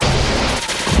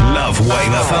Love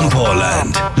Weymouth and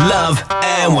Portland. Love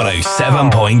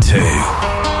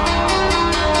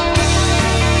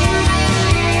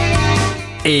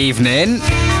Air107.2. Evening,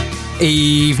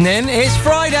 it's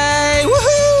Friday,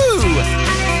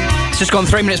 woohoo! It's just gone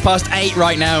 3 minutes past 8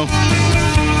 right now.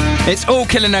 It's all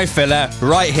killer no filler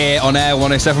right here on Air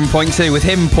 107.2 with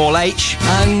him, Paul H.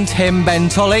 And him, Ben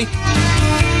Tolley.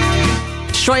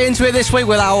 Straight into it this week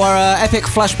with our epic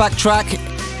flashback track. It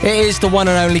is the one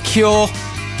and only Cure.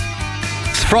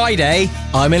 It's Friday.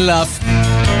 I'm in love.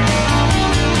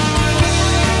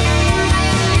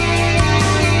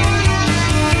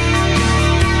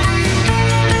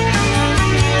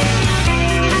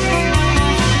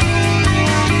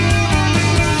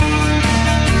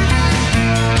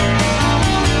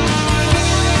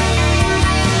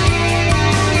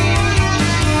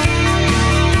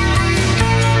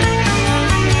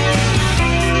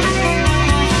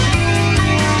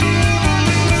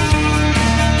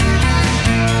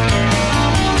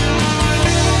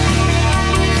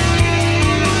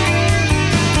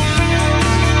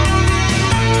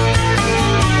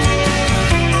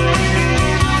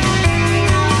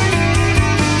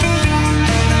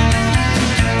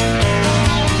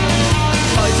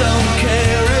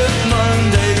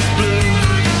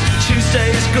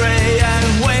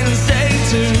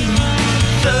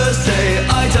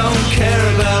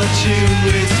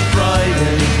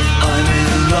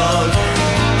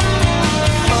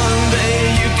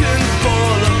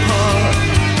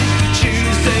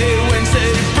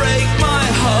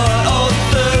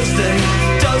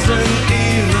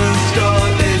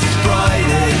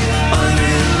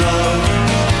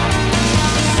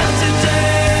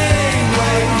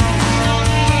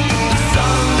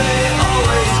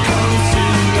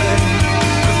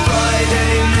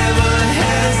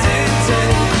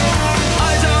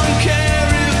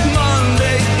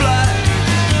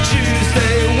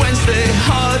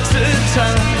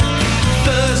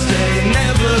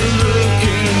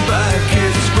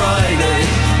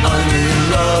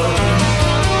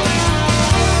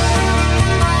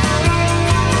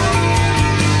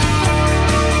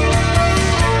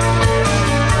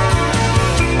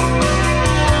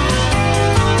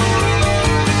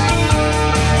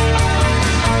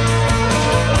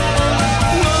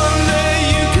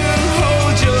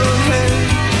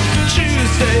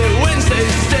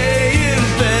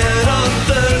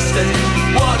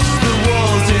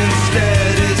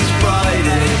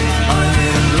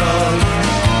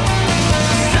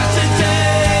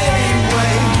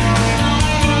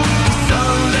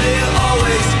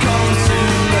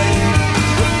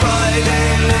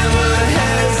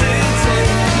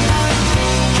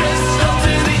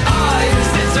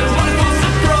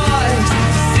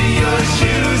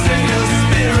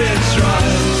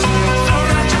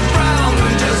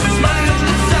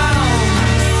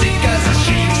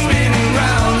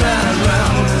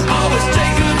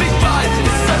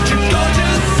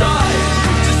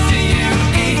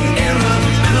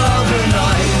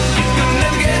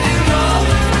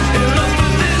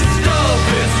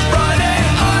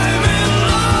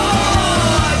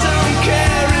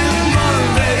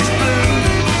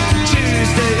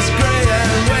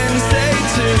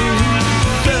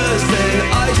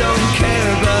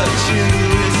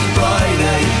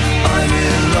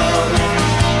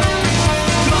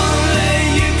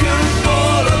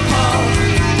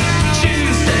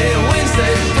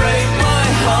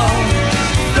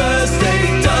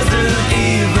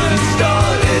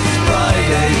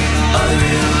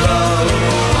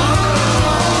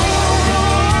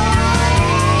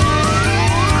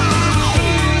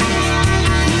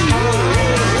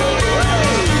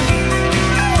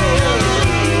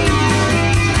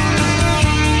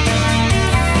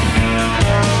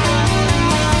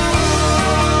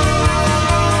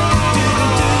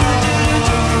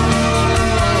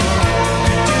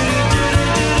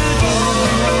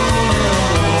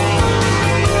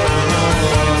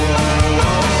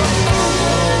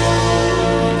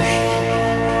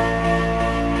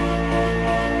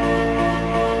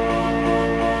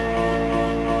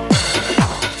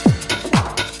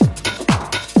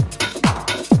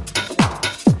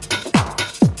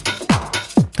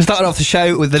 Started off the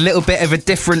show with a little bit of a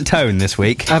different tone this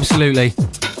week. Absolutely.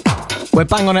 We're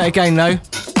bang on it again, though.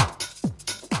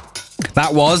 That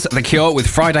was The Cure with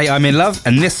Friday I'm in Love,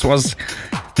 and this was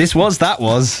This week.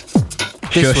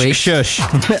 Shush.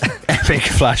 Epic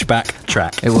flashback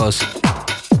track. It was.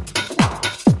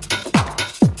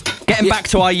 Getting back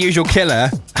to our usual killer.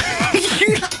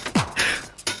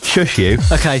 Shush you.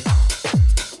 Okay.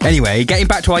 Anyway, getting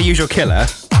back to our usual killer.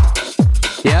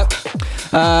 Yep.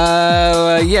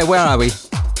 Yeah, where are we?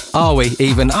 Are we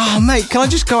even? Oh, mate, can I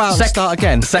just go out and start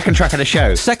again? Second track of the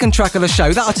show. Second track of the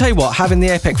show. That, I'll tell you what, having the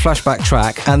epic flashback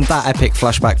track and that epic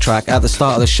flashback track at the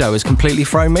start of the show has completely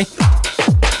thrown me.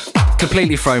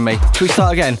 Completely thrown me. Should we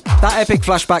start again? That epic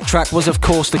flashback track was, of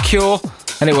course, The Cure,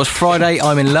 and it was Friday,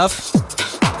 I'm in Love.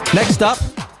 Next up.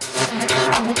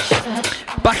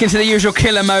 Back into the usual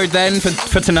killer mode then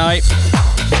for tonight.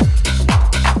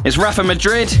 It's Rafa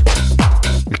Madrid,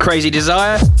 The Crazy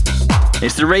Desire.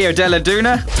 It's the Rio de la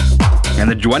Duna and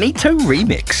the Juanito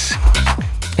remix.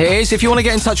 It is. If you want to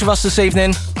get in touch with us this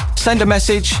evening, send a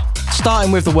message,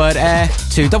 starting with the word air,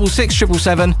 to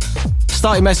 66777.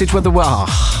 Start your message with the word... Oh,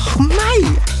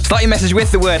 mate! Start your message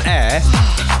with the word air.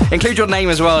 Include your name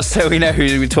as well so we know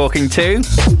who we're talking to.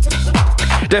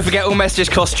 Don't forget, all messages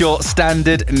cost your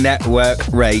standard network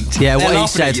rate. Yeah, what he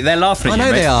said. They're laughing at you, I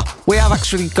know mate. they are. We have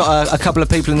actually got a couple of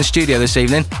people in the studio this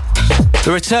evening.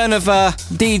 The return of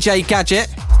DJ Gadget.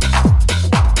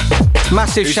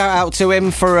 Massive shout out to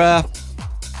him for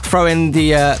throwing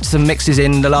some mixes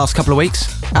in the last couple of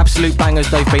weeks. Absolute bangers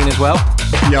they've been as well.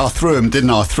 Yeah, I threw them, didn't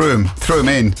I? Threw them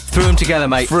in. Threw them together,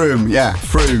 mate. Threw them, yeah,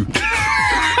 threw.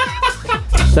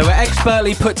 They were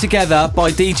expertly put together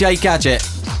by DJ Gadget,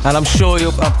 and I'm sure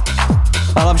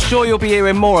you'll be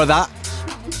hearing more of that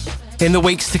in the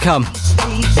weeks to come.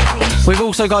 We've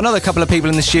also got another couple of people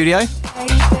in the studio.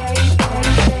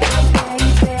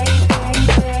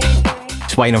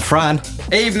 It's Wayne and Fran.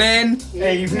 Evening.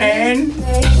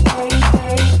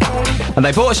 And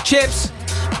they bought us chips.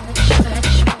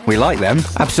 We like them.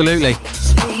 Absolutely.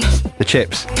 The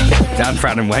chips. Dan,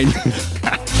 Fran and Wayne.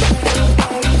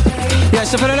 Yeah,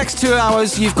 so for the next 2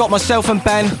 hours, you've got myself and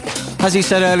Ben. As he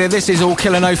said earlier, this is all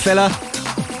killer, no filler.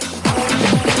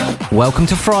 Welcome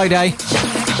to Friday.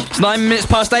 It's 9 minutes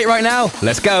past 8 right now.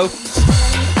 Let's go.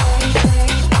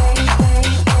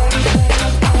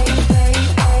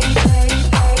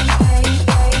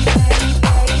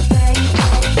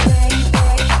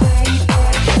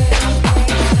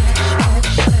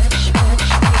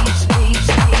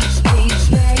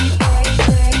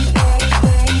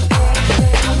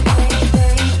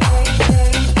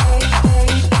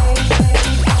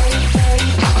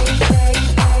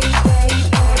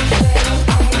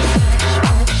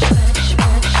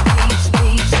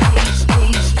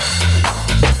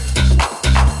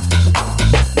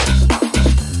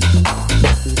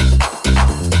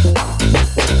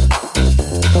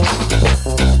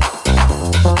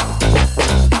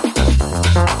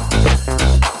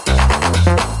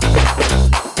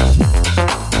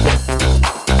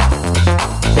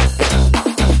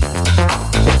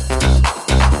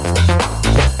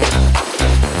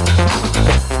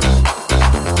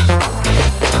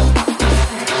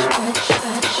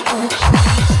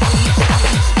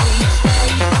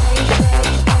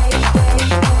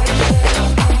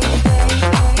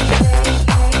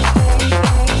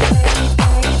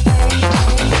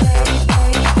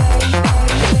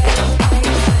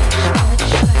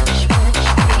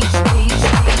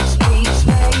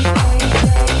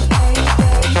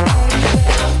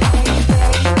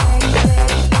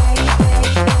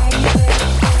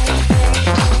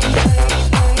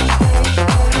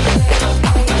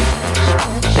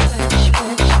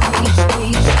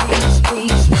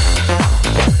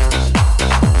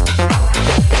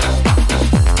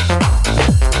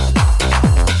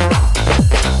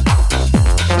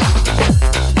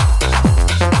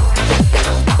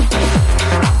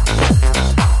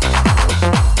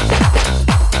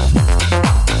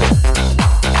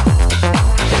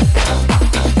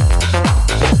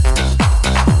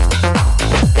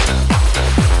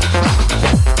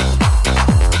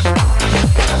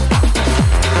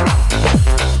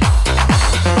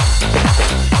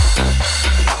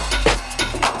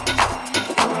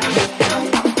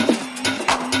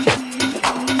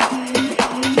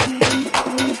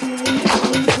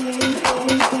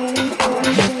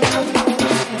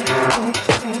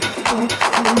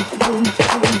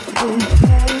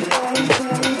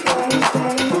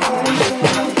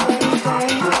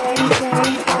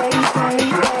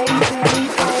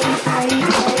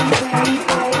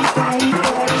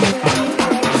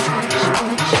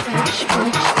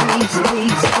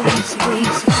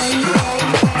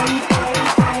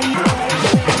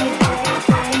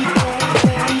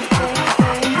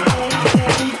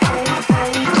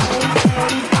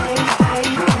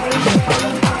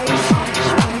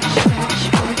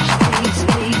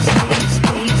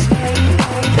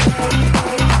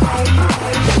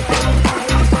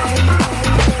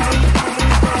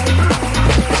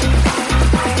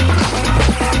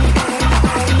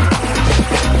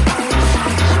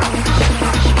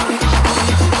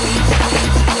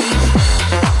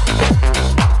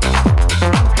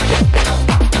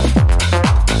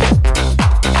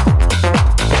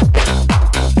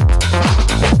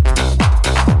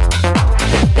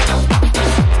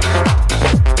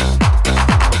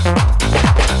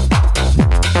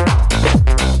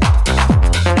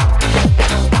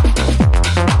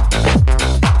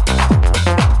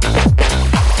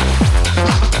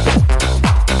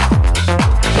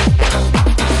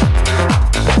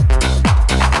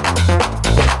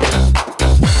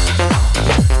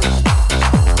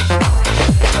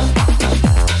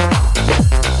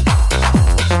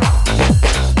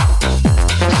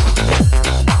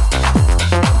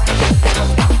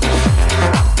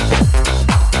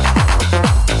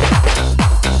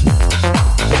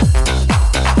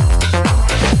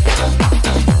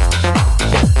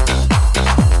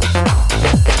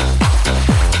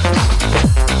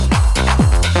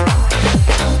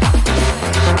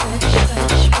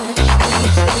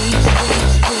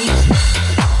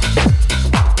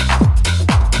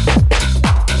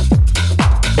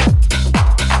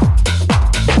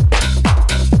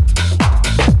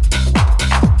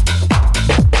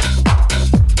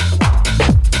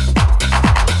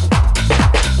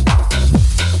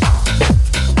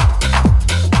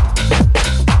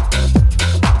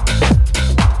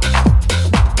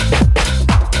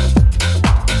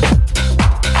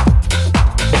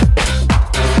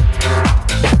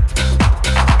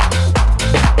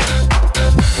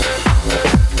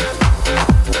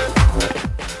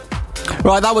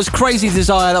 Right, that was Crazy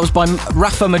Desire. That was by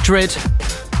Rafa Madrid.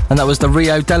 And that was the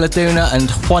Rio de la Duna and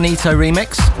Juanito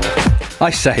remix.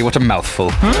 I say, what a mouthful.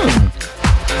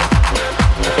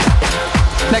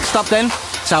 Next up then,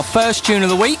 it's our first tune of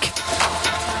the week.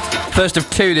 First of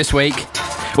 2 this week.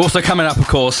 Also coming up, of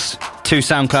course, 2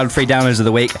 SoundCloud free downloads of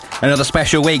the week. Another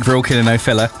special week for All Killer No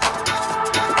Filler.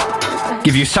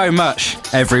 Give you so much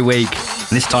every week.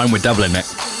 And this time we're doubling it.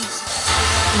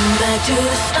 Back to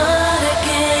the start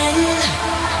again,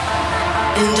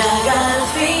 and I got a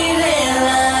feeling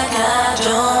like I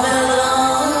don't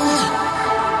belong.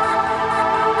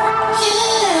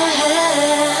 Yeah,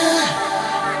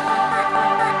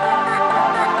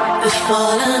 we're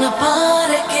falling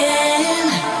apart again.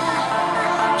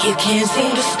 You can't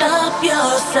seem to stop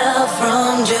yourself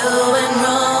from doing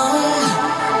wrong.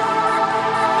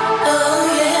 Oh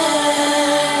yeah,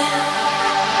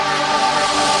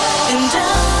 and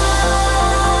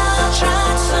I've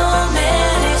tried so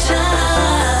many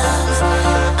times.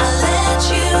 I let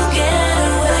you get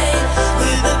away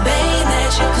with the pain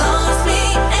that you caused me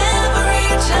every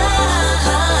time.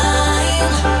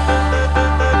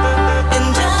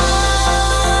 And I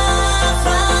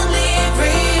finally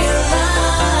realized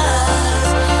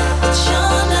that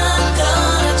you're not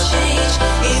gonna change.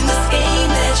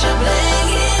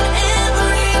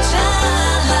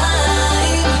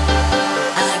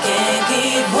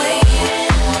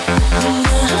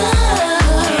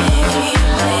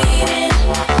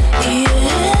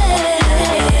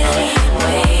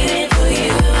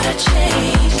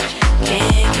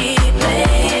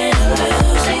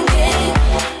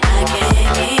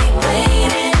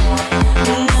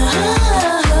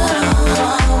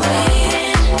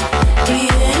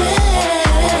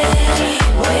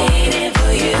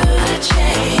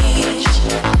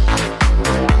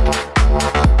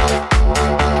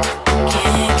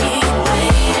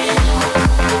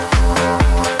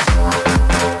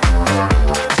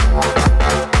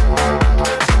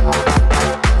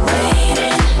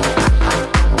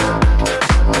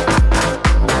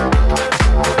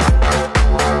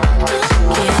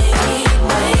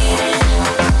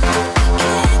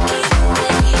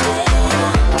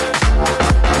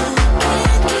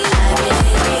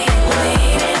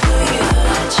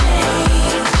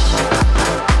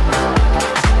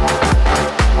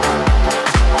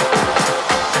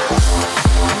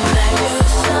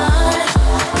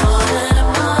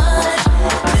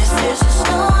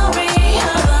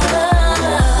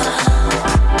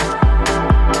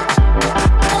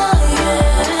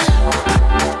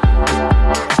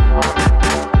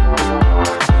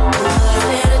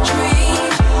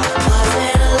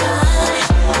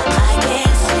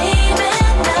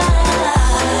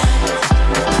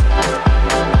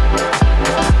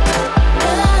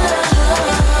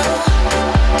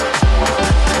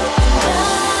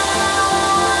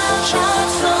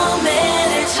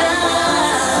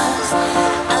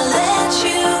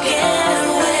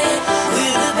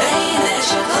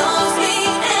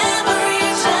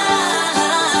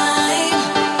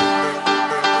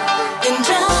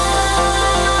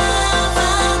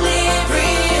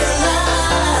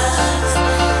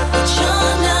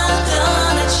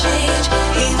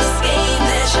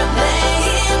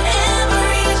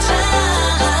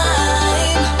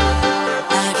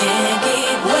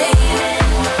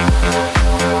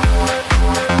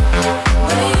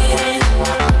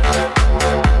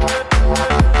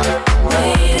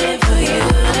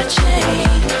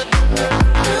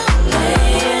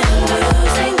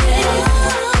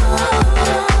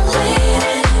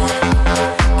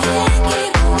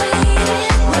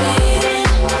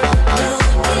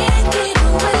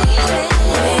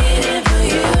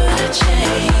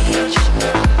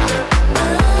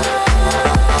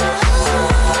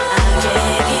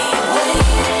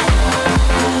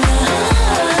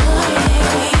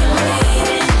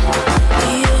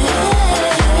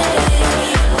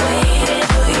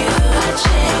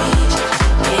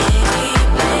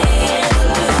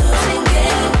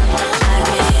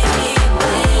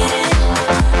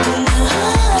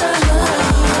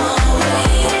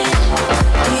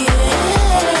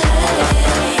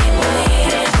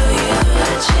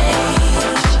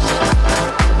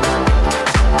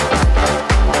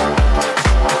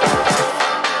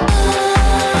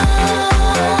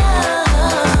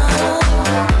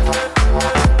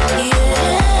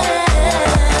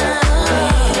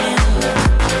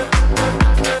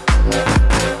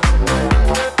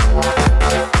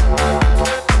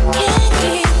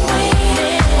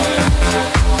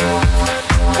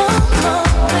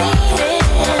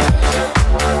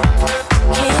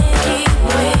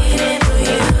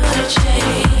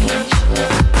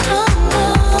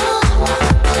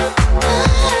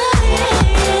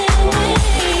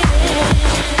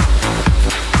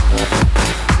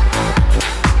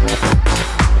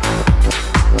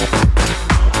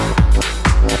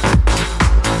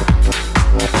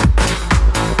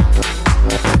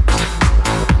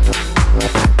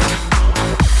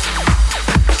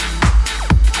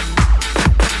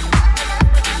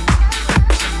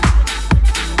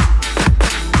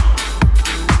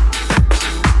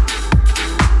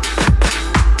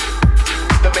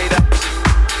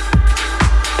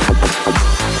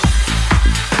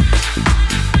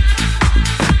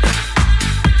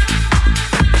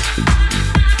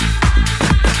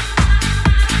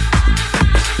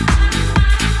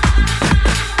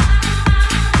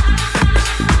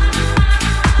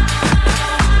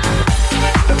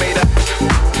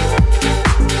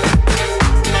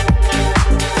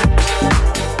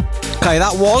 Okay,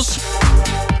 that was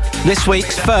this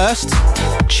week's first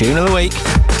tune of the week.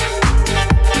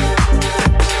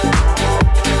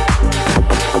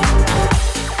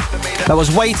 That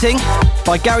was Waiting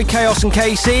by Gary Chaos and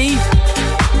KC.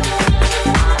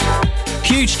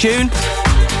 Huge tune.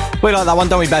 We like that one,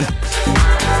 don't we, Ben?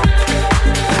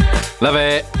 Love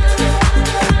it.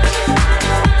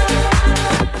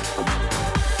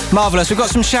 Marvellous. We've got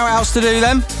some shout-outs to do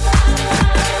then.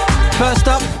 First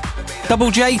up, Double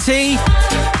JT.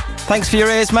 Thanks for your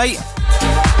ears, mate.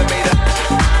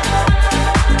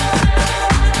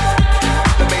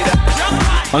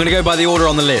 I'm going to go by the order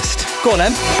on the list. Go on,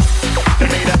 then.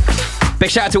 Big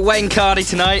shout out to Wayne Cardi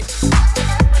tonight.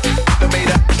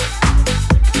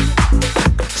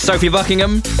 Sophie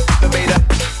Buckingham.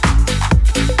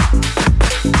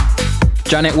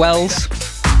 Janet Wells.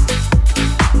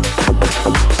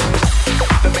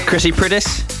 Chrissy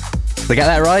Pridis. Did I get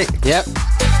that right? Yep.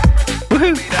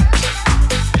 Woohoo!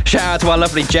 Shout out to our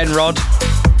lovely Jen Rod.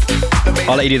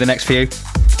 I'll let you do the next few.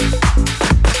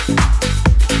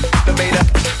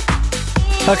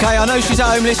 Okay, I know she's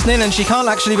at home listening and she can't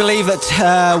actually believe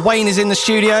that Wayne is in the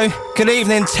studio. Good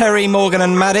evening, Terry, Morgan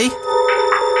and Maddie.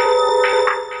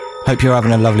 Hope you're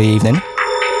having a lovely evening.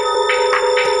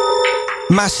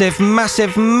 Massive,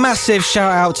 massive, massive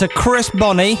shout out to Chris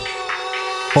Bonney,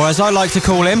 or as I like to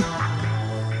call him,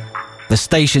 the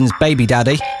station's baby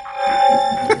daddy.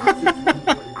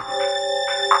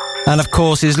 And of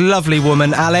course his lovely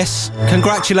woman Alice.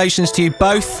 Congratulations to you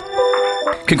both.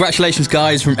 Congratulations,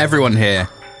 guys, from everyone here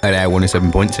at Air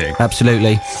 107.2.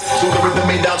 Absolutely. So the rhythm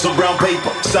made out of brown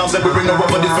paper. Sounds that we bring up a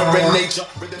different nature.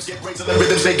 Rhythms get greater, then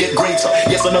rhythms they get greater.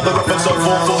 Yes, another reference of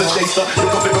form for the chaser. New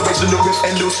configuration, new riff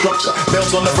and new structure.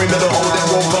 Bells on the frame that'll hold and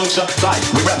roll puncture. Tight,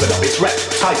 we wrap it up, it's rap,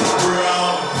 tight.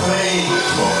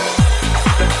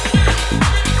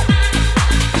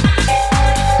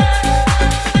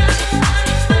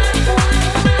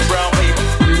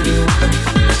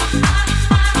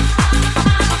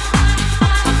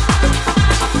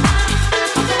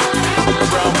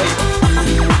 Brown paper.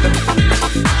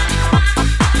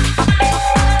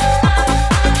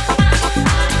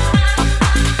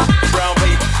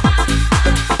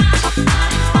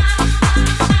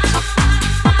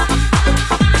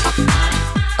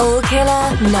 All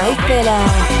killer, no filler.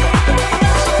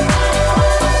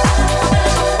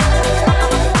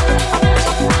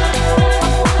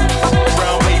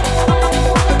 Brown paper.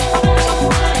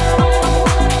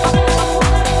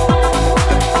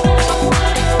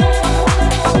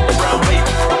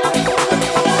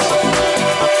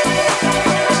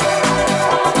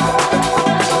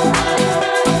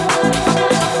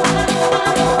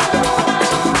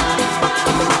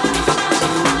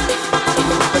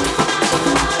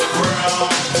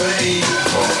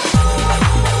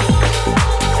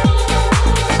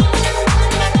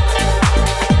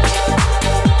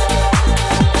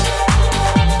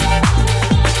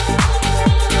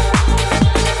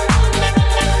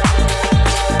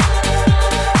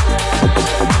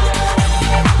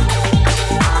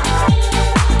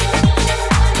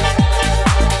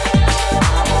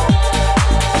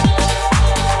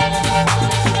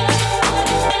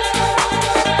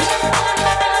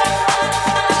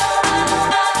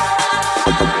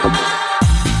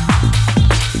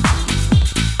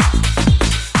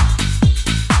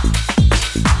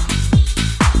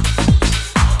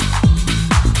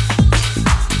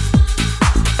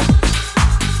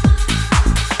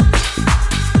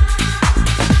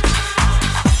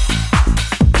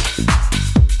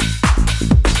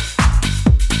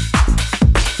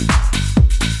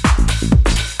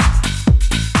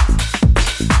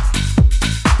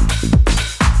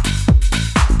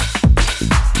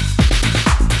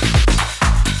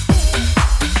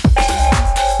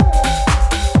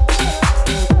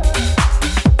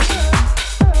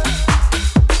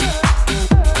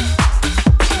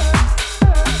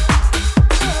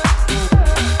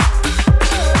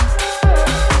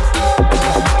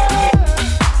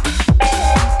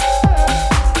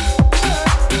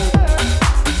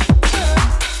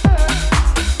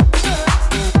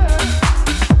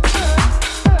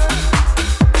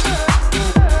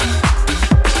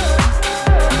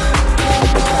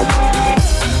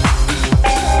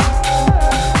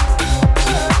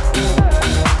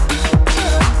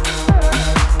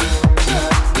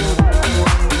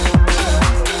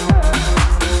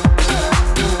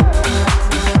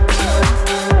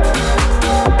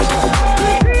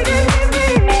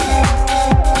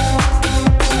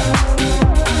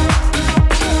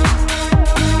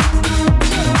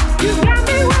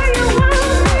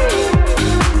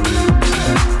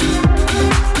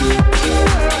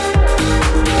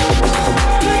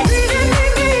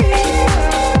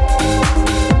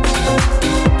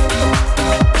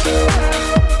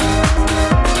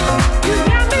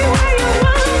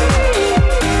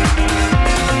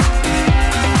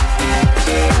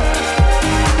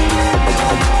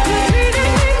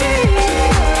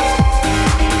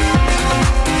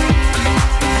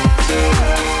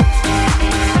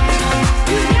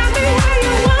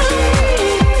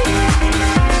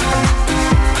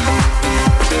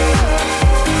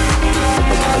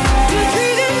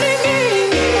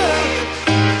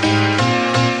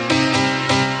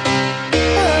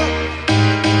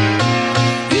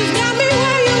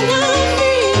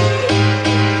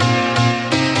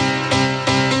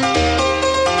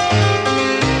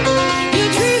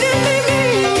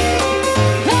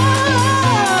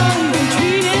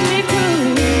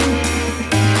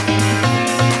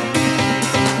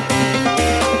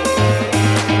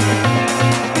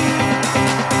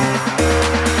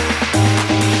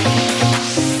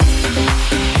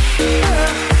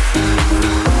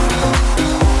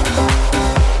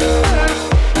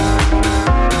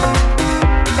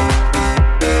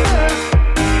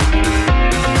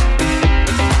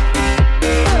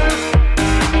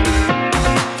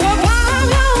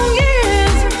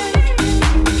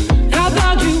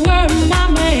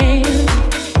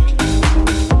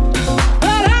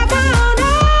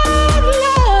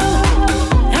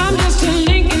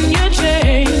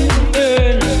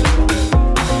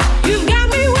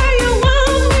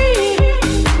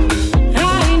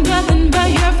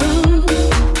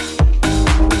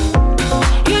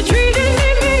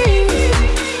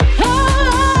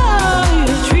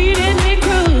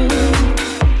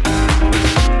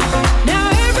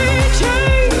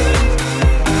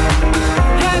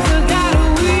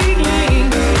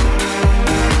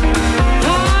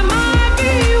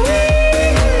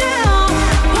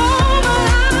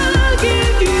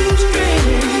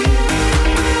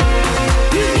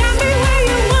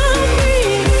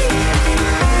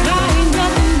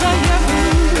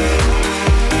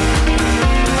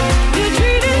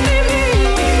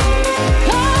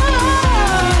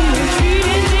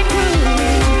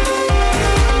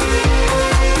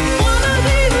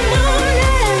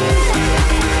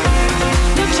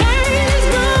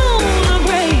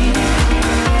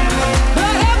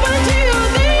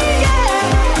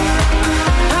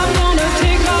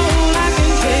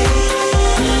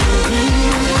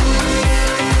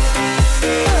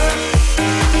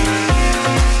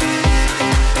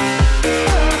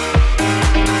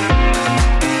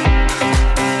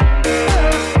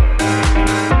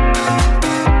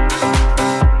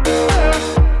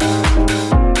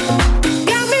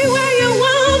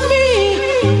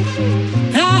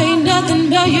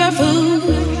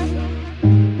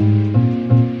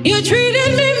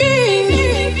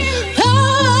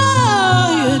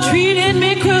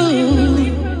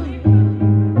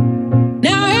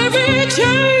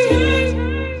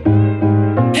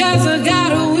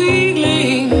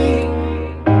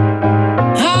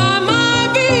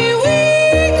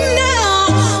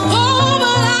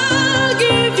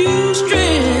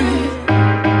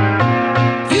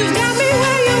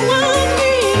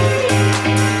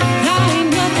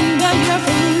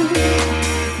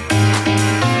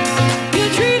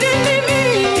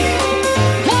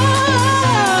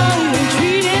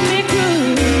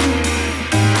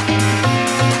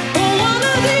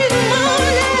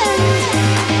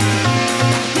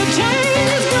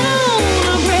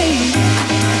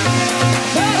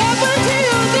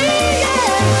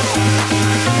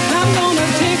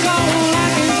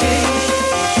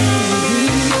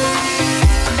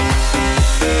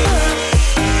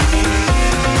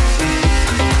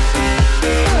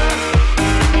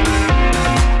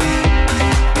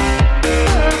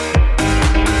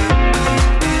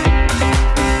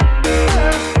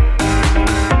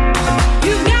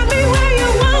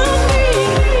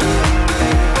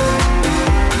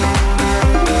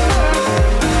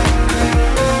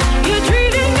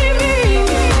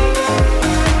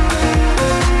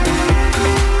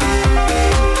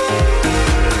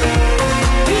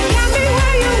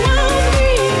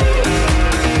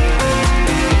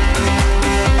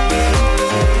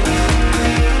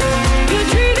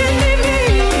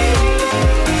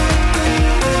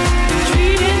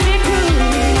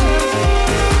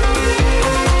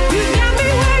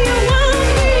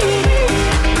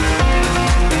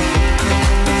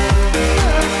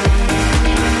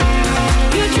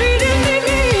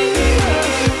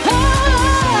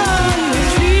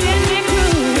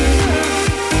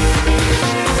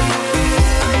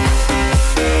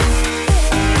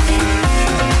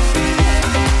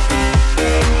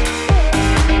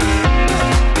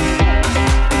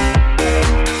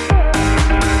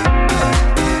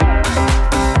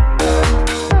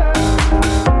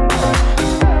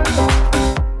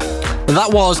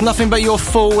 That was Nothing But Your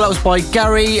Fool. That was by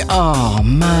Gary. Oh,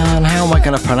 man, how am I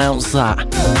going to pronounce that?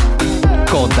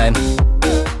 Go on, then.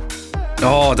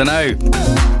 Oh, I don't know.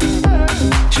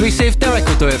 Should we see if Derek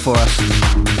will do it for us?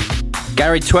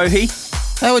 Gary Twohy?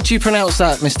 How would you pronounce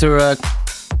that, Mr.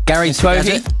 Gary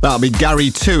Twohy? That'll be Gary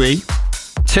Toohey.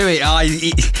 Twohy.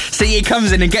 See, he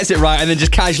comes in and gets it right and then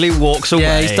just casually walks away.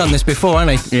 Yeah, he's done this before,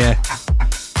 hasn't he? Yeah.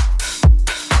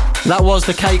 That was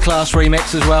the K-Class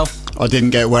remix as well. I didn't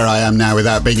get where I am now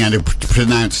without being able to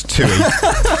pronounce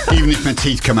Toohey, even if my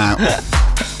teeth come out.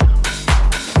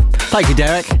 Thank you,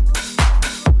 Derek.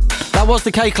 That was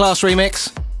the K-Class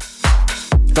remix.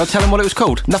 Did I tell him what it was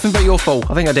called? Nothing But Your Fool.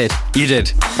 I think I did. You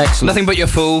did. Excellent. Nothing But Your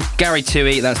Fool, Gary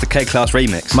Twohy, that's the K-Class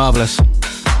remix. Marvellous.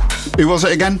 Who was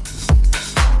it again?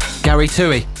 Gary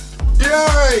Twohy.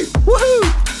 Yay! Woohoo!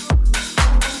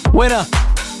 Winner.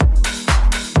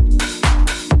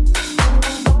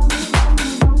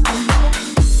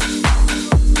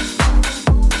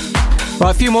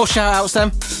 Right, a few more shout-outs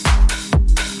then.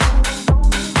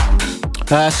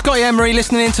 Scotty Emery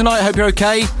listening in tonight, hope you're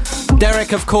okay.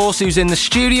 Derek, of course, who's in the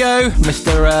studio.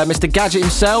 Mr. Gadget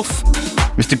himself.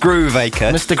 Mr.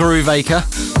 Grooveacre. Mr. Grooveacre.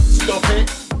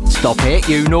 Stop it,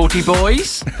 you naughty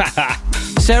boys.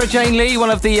 Sarah Jane Lee, one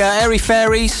of the airy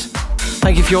fairies.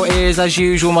 Thank you for your ears, as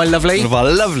usual, my lovely. One of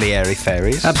our lovely airy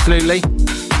fairies. Absolutely.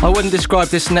 I wouldn't describe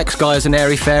this next guy as an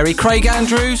airy fairy. Craig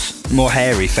Andrews. More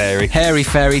hairy fairy. Hairy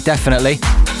fairy, definitely.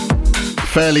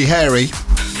 Fairly hairy.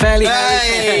 Fairly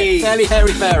Hey!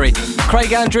 hairy fairy.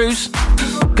 Craig Andrews.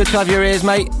 Good to have your ears,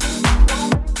 mate.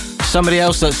 Somebody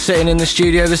else that's sitting in the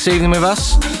studio this evening with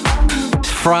us. It's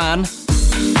Fran.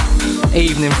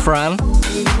 Evening, Fran.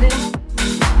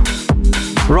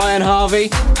 Ryan Harvey.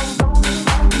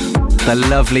 The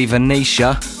lovely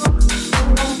Venetia.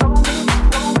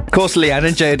 Of course, Leanne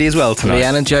and Jodie as well tonight.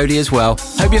 Leanne and Jodie as well.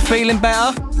 Hope you're feeling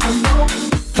better.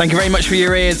 Thank you very much for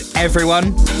your ears,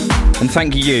 everyone. And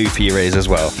thank you for your ears as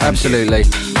well. Thank Absolutely.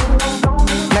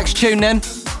 Next tune then.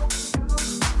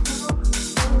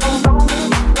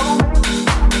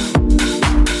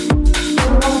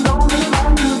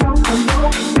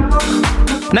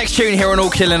 Next tune here on All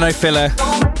Killer No Filler,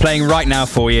 playing right now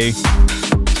for you.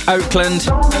 Oakland,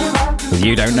 with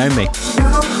You Don't Know Me.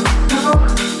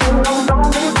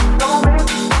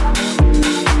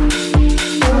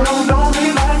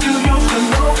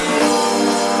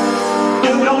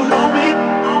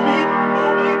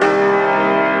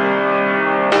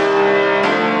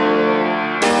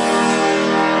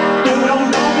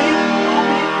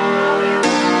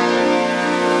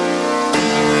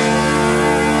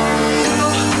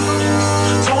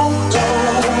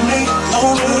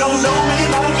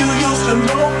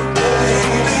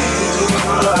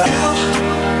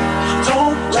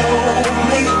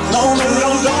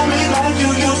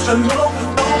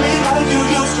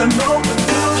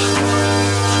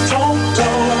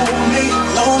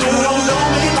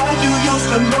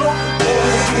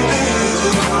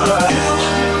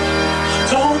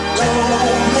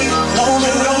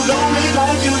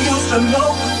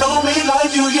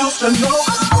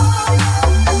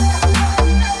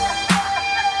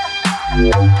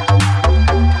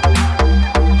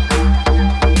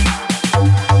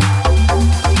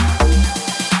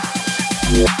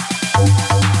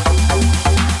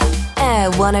 Air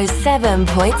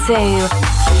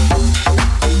 107.2.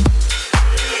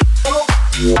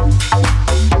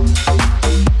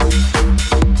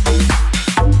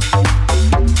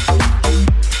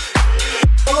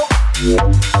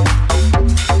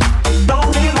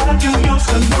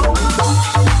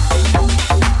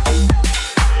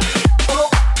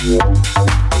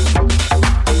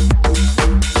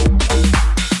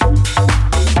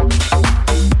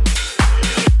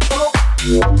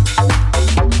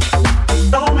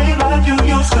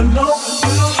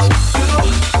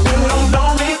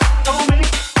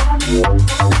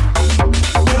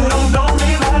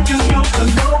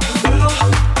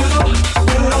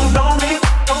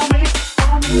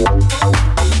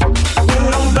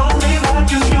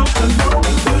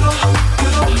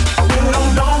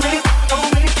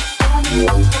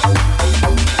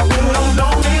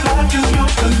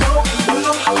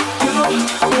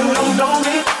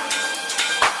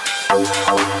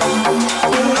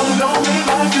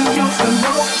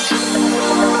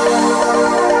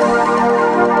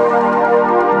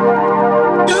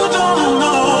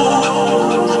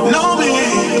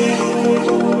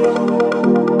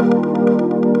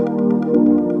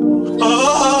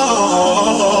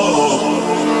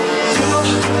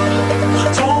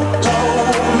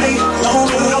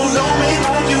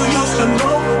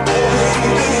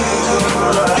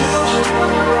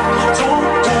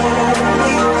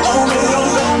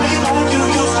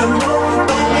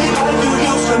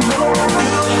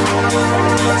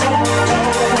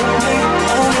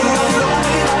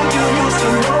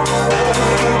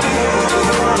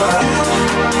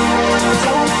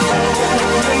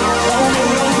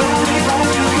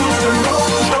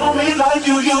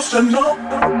 used to know.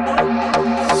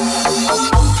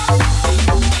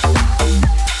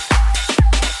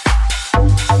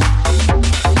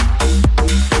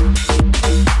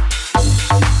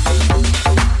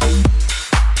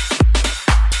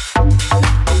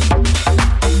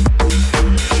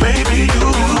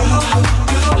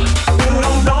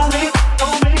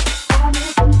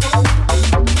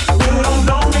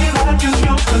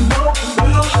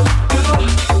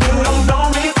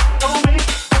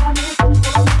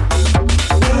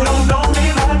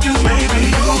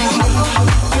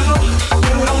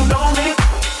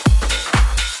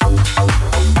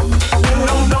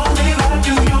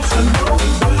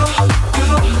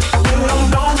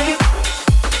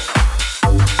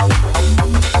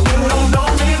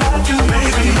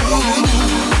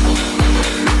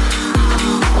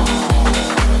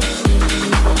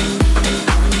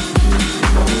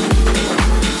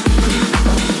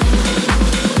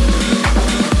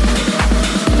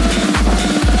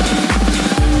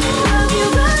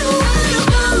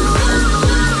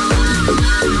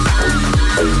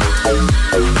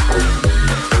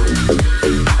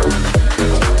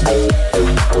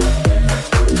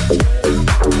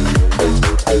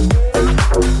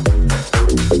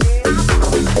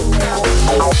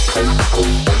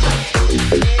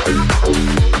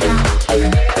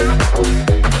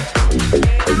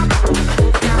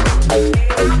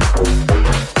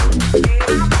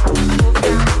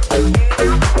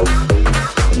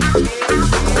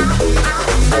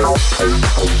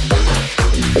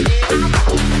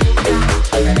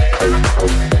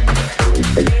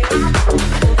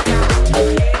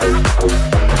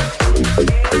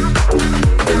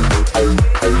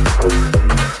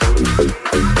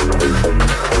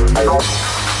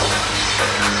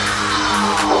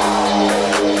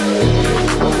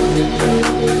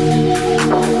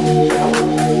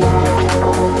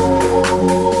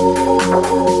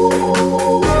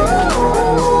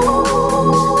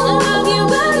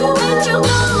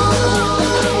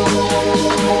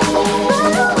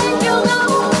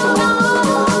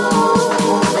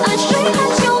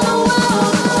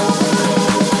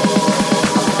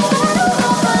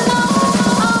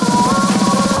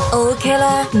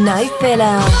 No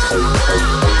filler.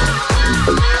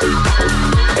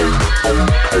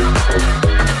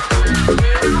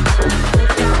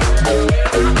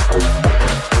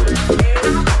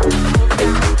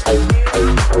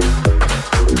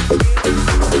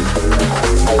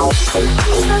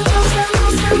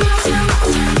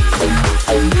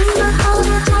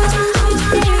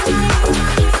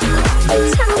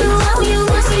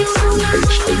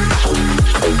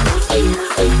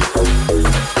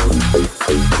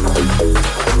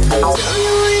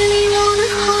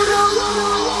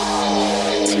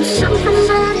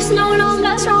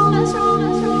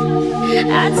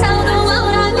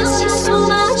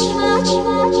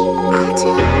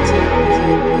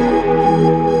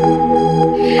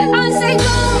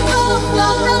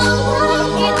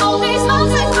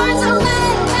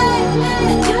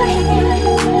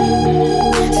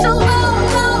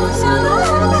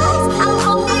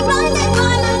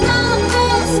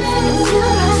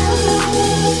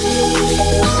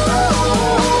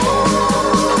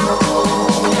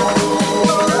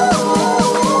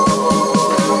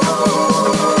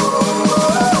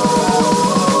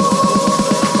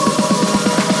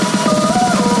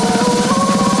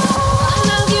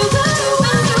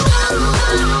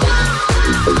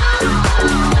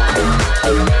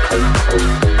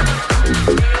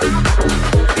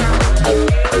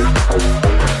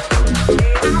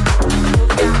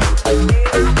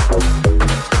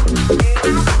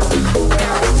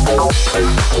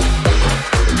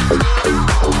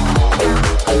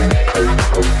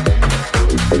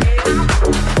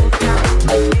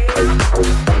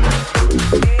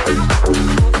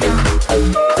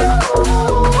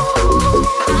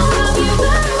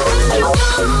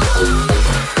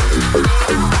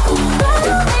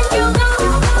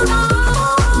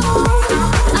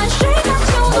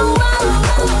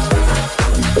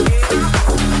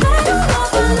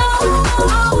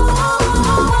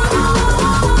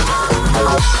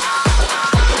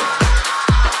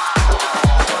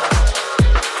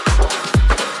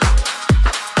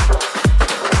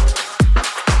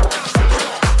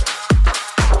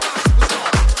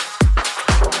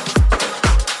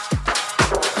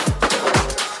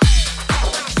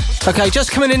 Okay,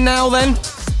 just coming in now then.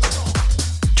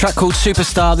 Track called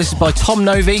Superstar. This is by Tom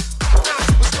Novi.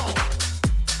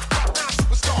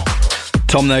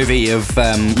 Tom Novi of,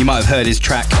 you might have heard his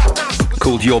track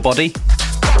called Your Body.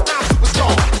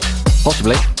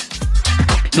 Possibly.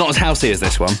 It's not as housey as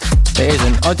this one. It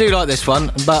isn't. I do like this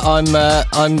one, but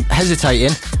I'm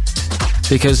hesitating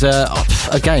because,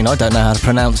 again, I don't know how to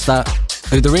pronounce that.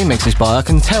 Who the remix is by. I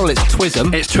can tell it's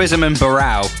Twism. It's Twism and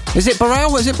Barrow. Is it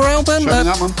Barrow? Is it Barrow, Ben? Show me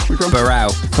that one. Which one?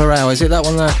 Barrow. Barrow, is it that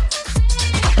one there?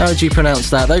 How would you pronounce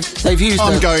that? They've used.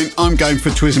 I'm going for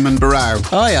Twism and Barrow.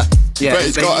 Oh yeah. Yeah,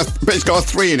 But it's got a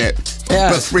 3 in it.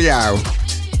 Yeah. But 3 ow.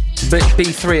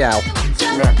 B3 out.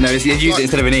 No, they've used it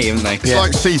instead of an E, haven't they? It's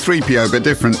like C3PO, but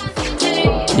different.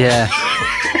 Yeah.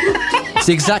 It's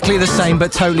exactly the same,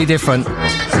 but totally different.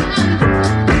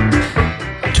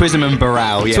 Twism and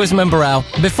Barrow, yeah. Twism and Barrow.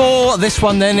 Before this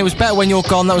one, then, it was Better When You're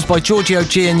Gone. That was by Giorgio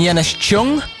G and Yenesh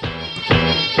Chung.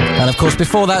 And of course,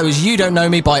 before that, it was You Don't Know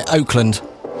Me by Oakland.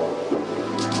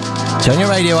 Turn your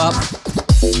radio up.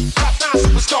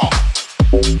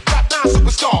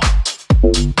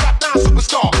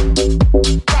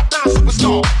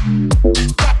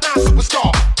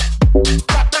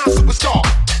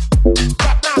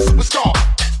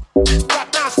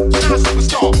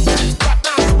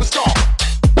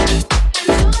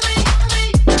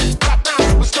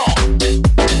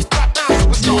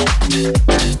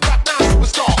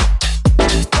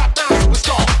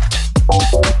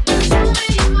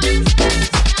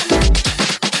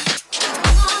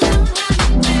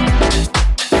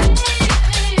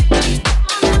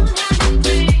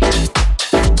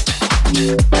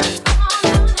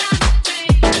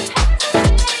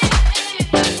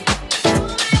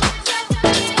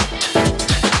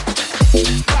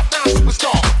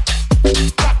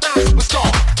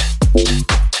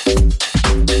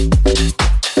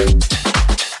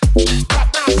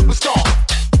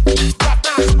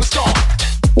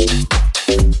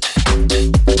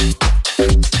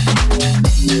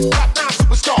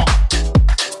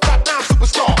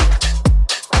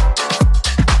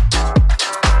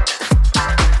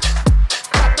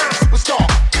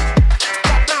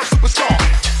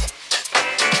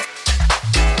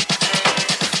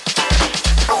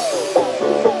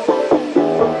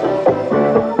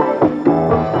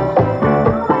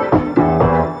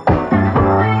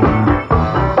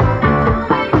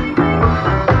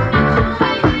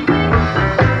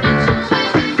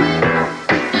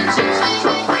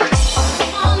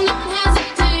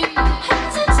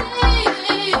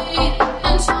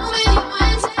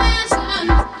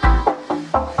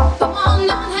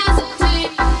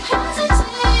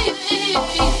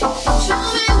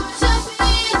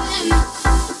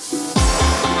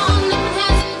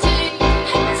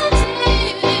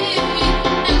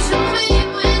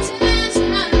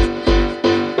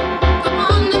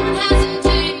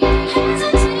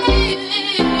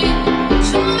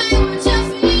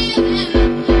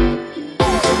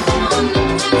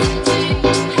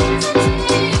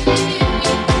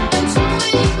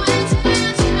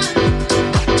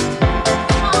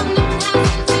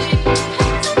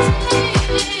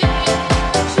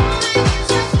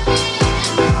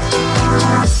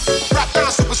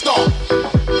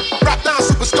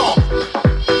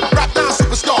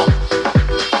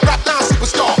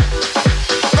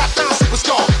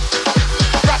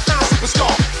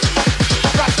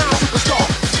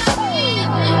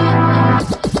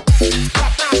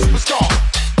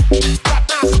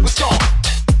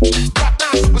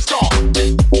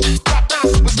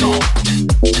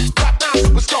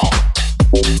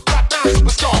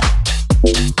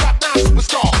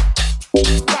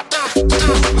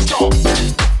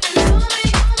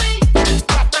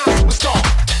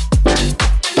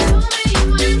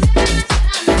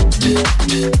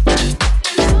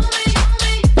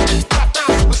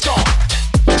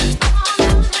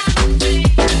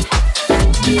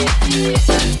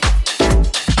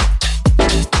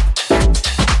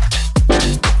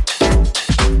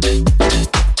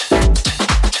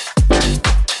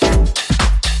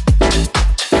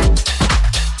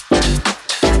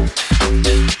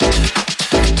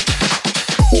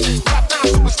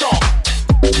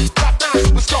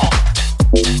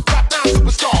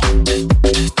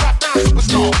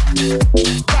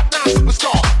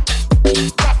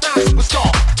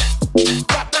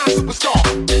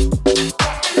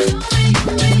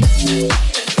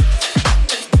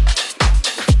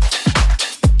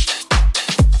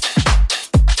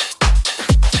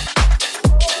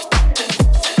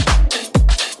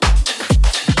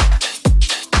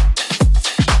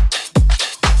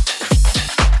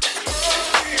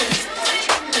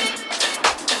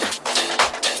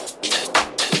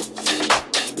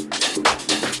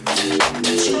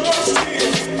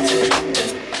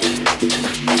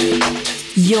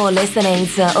 You're listening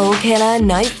to All Killer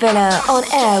No Filler on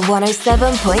Air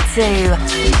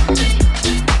 107.2.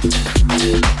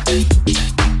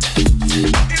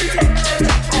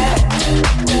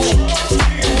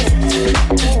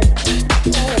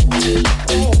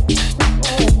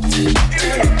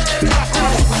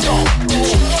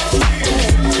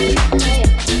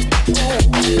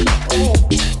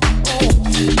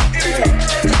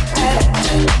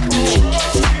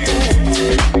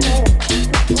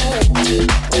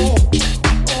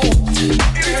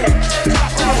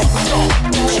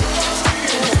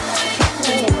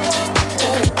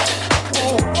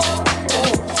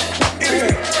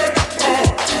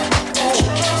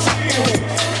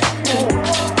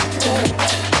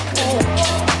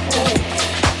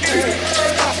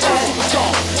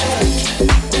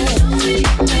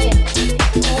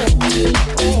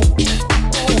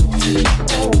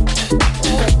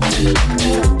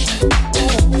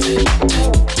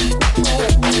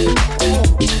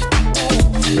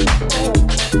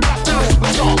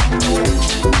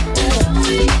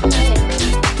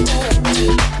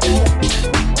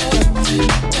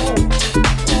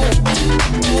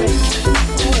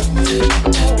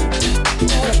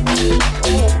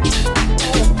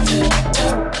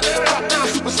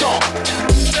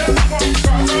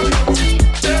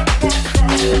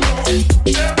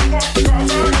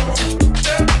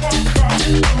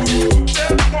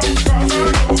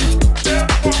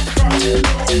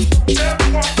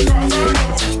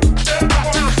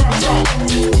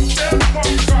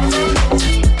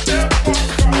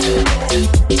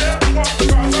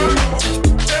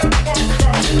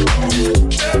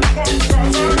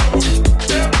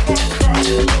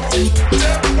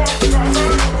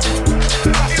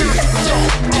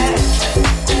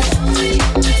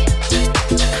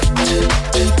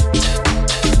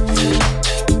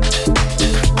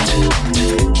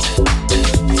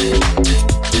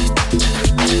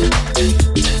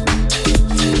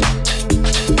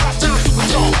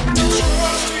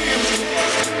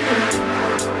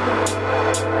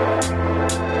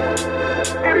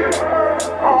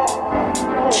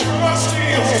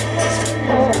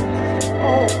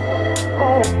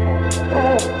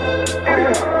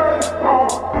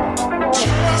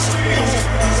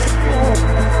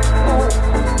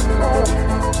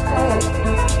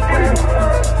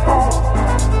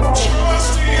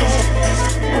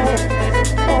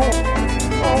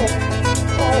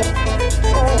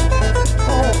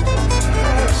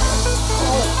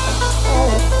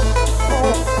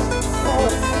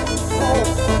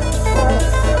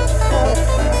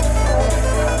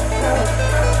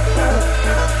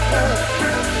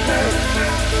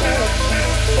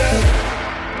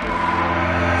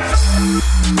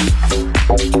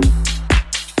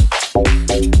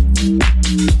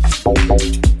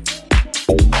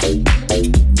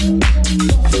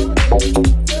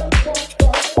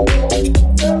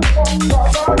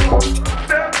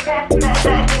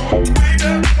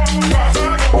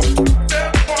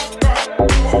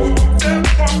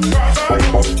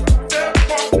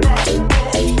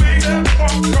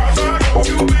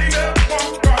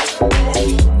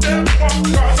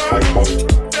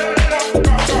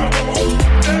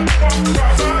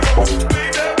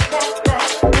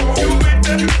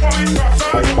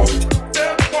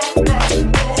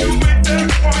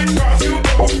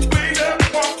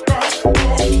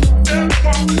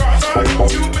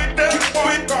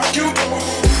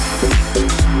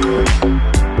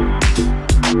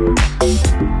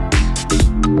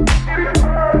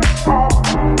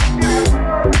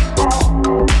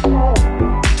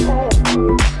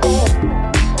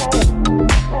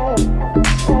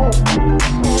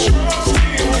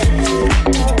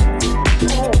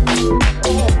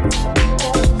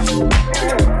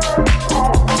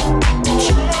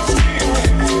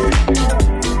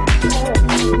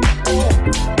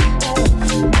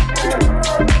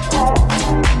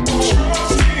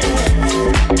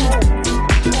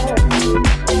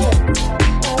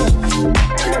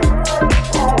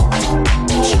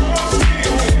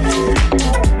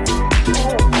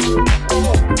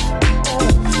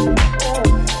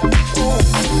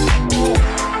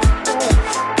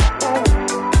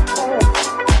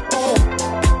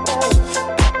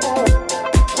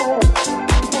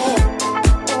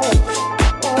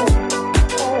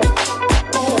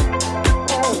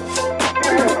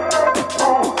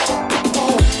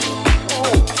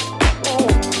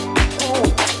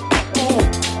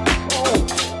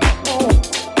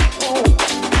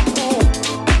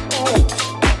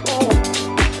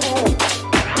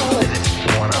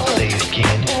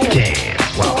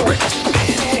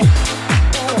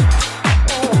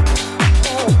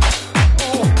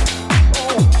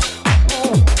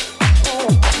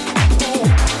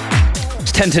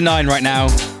 10 to 9 right now.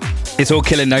 It's all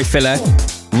killer, no filler.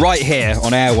 Right here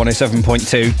on Air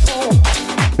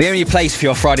 107.2. The only place for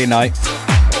your Friday night.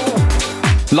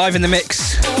 Live in the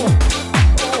mix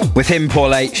with him,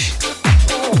 PAULH.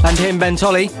 And him, Ben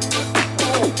Tolley.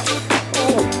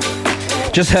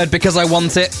 Just heard Because I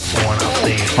Want It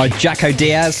by Jacko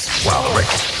Diaz.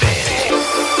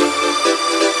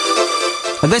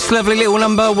 And this lovely little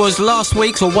number was last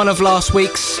week's, or one of last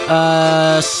week's,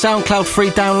 SoundCloud free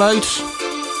downloads.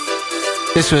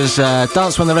 This was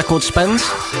Dance When the Record Spins.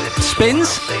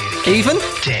 Spins? Even?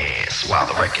 Dance while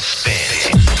the record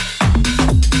spins.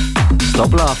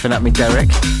 Stop laughing at me, Derek.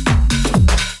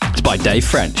 It's by Dave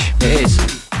French. It is.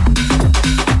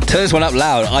 Turn this one up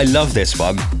loud. I love this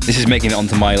one. This is making it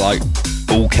onto my,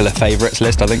 all killer favourites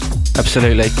list, I think.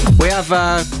 Absolutely. We have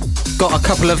got a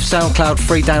couple of SoundCloud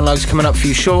free downloads coming up for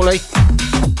you shortly.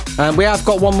 And we have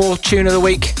got one more tune of the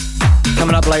week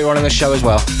coming up later on in the show as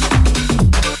well.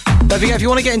 Don't forget, if you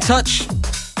want to get in touch,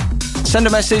 send a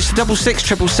message to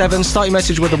 66777. Start your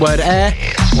message with the word air.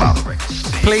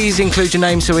 Please include your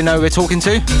name so we know who we're talking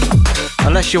to.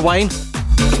 Unless you're Wayne.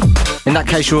 In that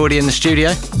case, you're already in the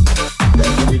studio.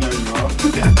 We know you are.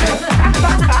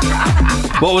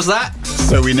 What was that?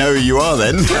 So we know who you are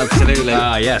then. Absolutely.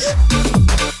 Ah, yes.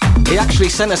 He actually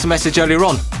sent us a message earlier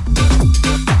on.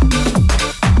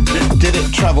 Did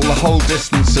it travel the whole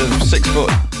distance of 6 foot?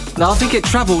 No, I think it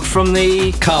travelled from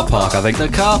the car park, I think. The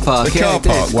car park. The yeah, car it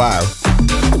did. park, wow.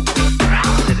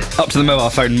 Up to the mobile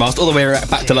phone mast, all the way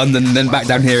back to London, and then back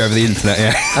down here over the internet,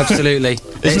 yeah. Absolutely.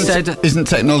 Isn't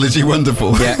technology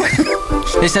wonderful? Yeah.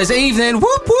 It says, evening,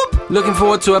 whoop whoop. Looking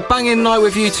forward to a banging night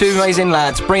with you two amazing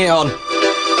lads. Bring it on.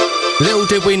 Little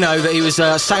did we know that he was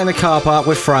sat in the car park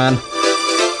with Fran,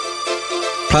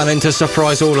 planning to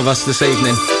surprise all of us this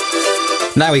evening.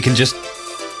 Now he can just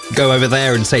go over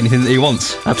there and say anything that he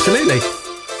wants. Absolutely.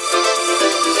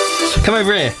 Come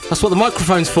over here. That's what the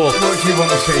microphone's for. What do you want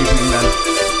this evening then?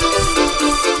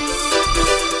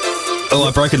 Oh,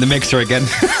 I've broken the mixer again.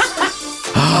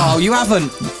 Oh, you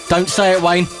haven't. Don't say it,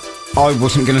 Wayne. I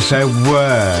wasn't going to say a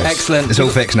word. Excellent. It's all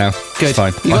fixed now. Good. It's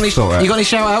fine. You got saw it. any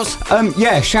shout-outs?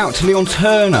 Yeah, shout out to Leon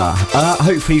Turner.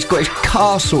 Hopefully he's got his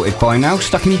car sorted by now,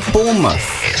 stuck in Bournemouth.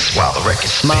 While the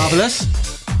record's Marvellous.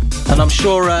 And I'm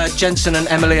sure Jensen and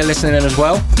Emily are listening in as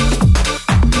well.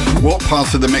 What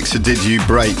part of the mixer did you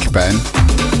break, Ben?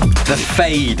 The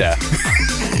fader.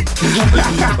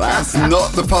 That's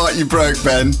not the part you broke,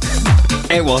 Ben.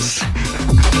 It was.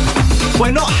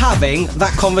 We're not having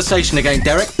that conversation again,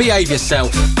 Derek. Behave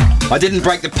yourself. I didn't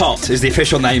break the pot, is the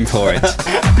official name for it.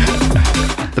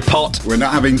 The pot. We're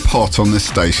not having pot on this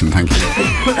station, thank you.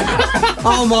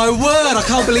 Oh, my word. I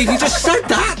can't believe you just said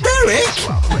that, Derek.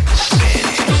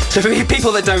 So for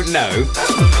people that don't know,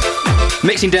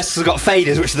 mixing desks have got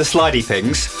faders, which are the slidey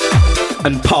things,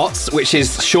 and pots, which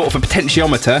is short for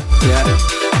potentiometer,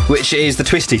 which is the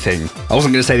twisty thing. I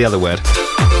wasn't going to say the other word.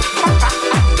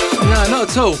 No, not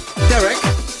at all. Derek,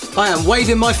 I am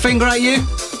waving my finger at you.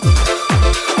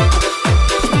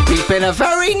 You've been a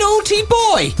very naughty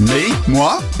boy. Me?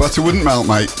 Moi? Butter wouldn't melt,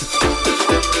 mate.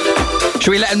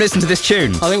 Should we let him listen to this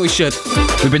tune? I think we should.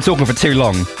 We've been talking for too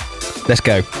long. Let's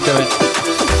go. Do it.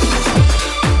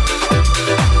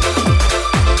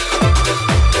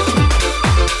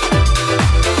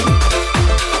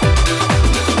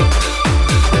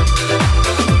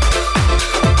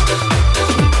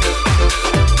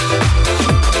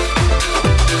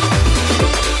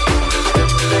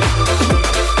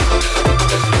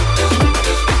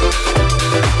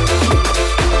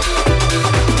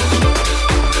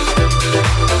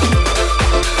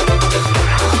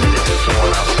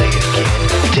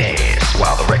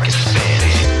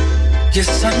 Your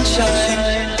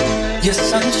sunshine, your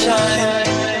sunshine,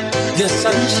 your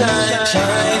sunshine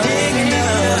shining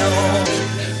now.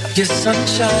 Your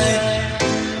sunshine,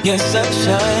 your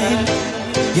sunshine,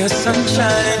 your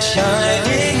sunshine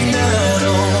shining now.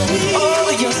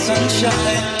 Oh, your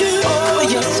sunshine, oh,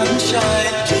 your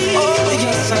sunshine, oh,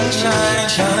 your sunshine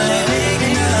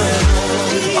shining now.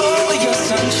 Oh, your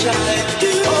sunshine,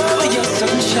 oh, your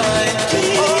sunshine,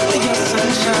 oh, your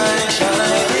sunshine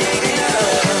shining now.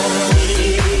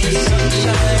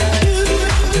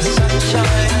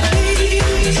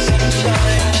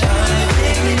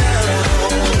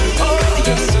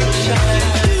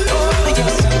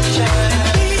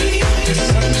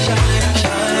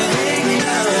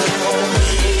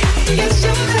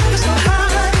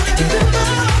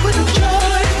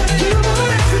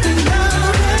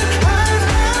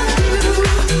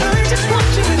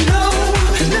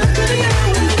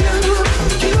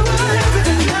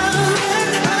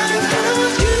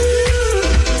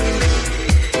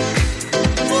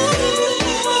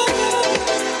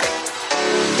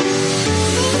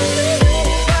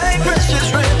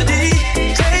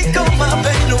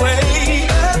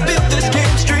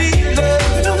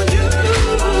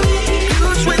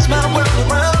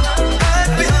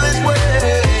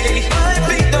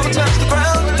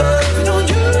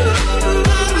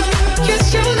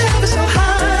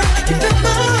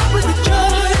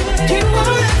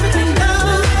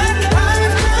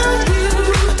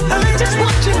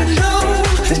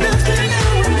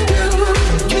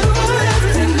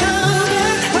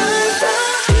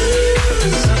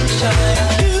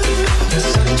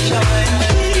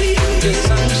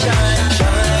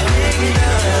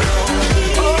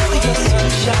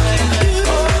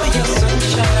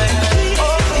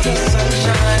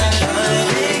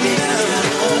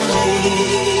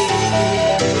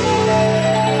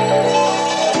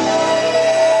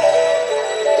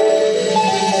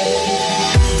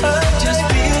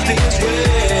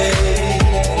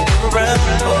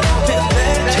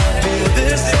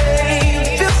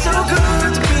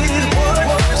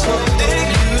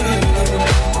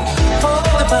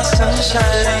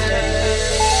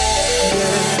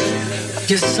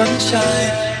 Your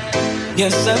sunshine, your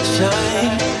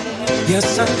sunshine, your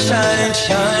sunshine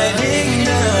shining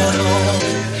now.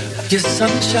 Your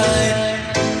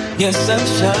sunshine, your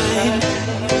sunshine,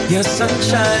 your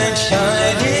sunshine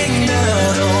shining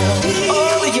now.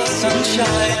 Oh, your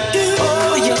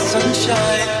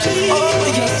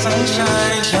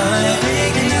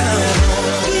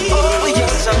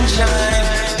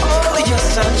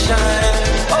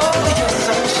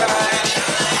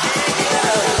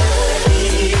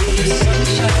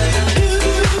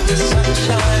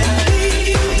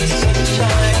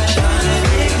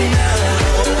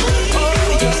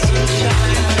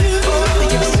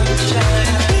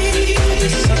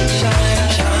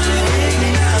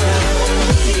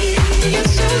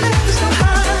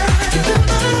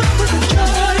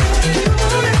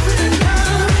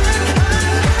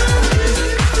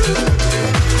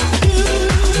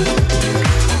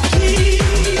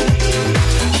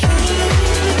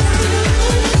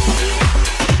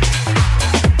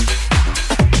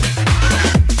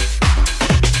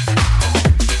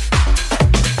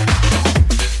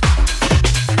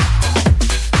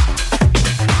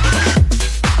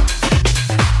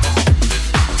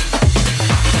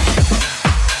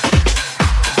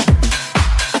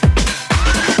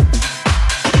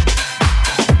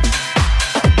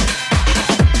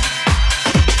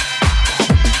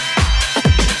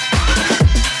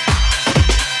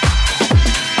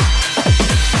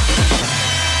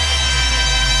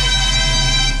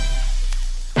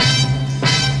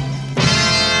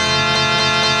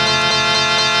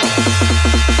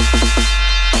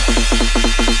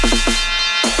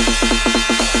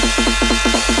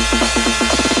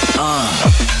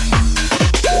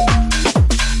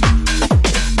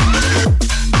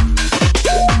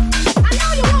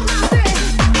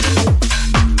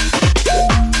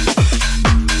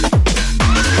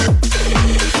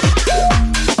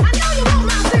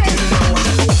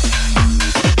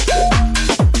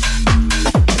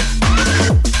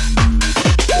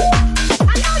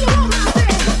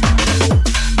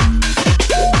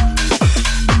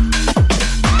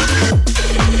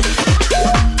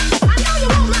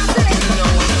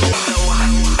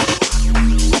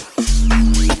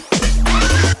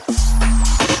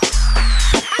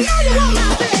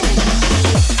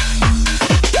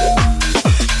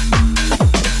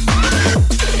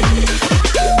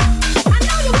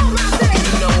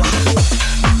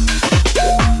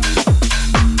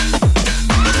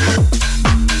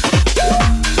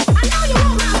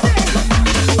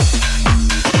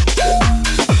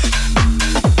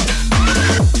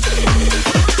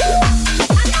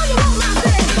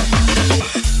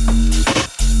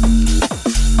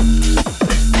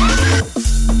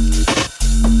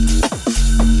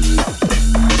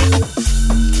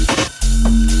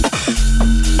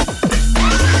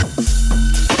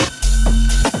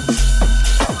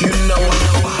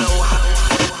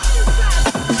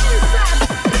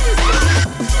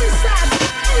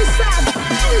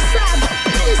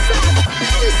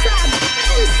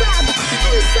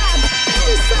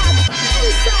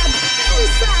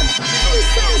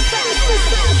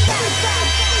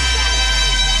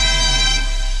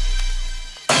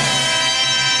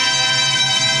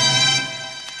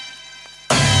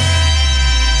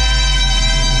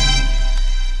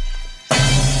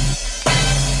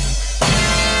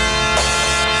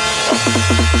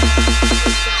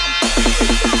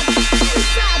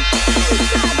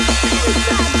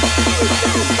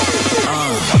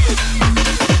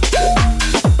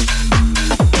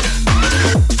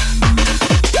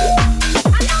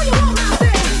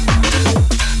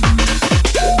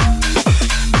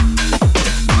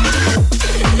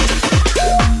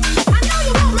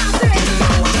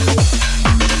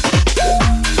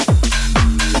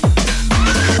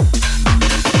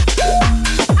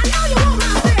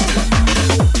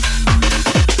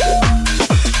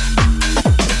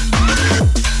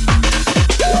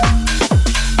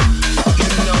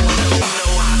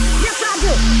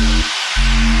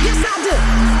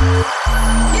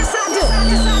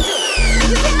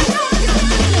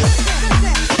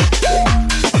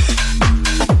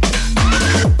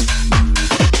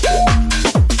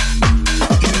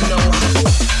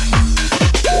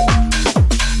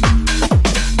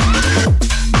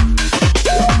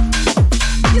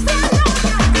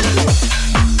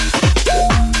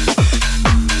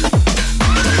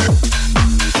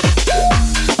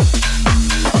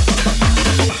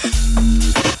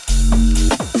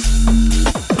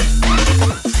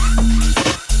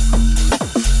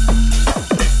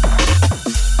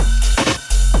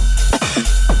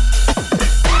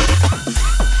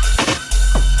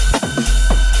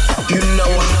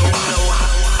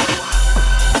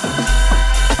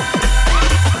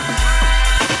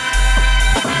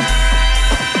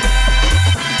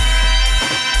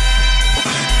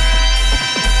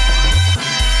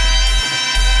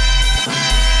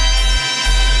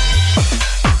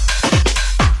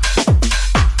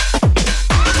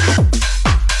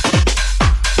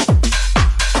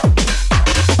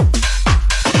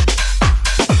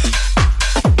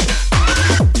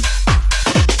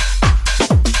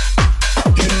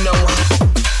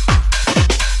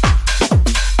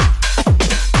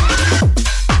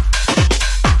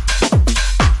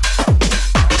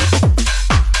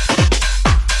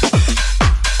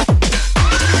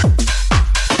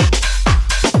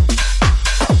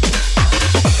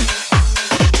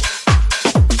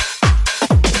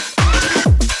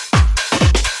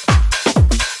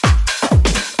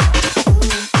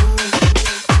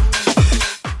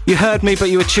You heard me, but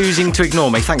you were choosing to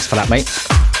ignore me. Thanks for that, mate.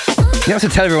 You have to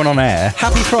tell everyone on air.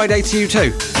 Happy Friday to you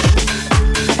too.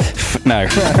 No.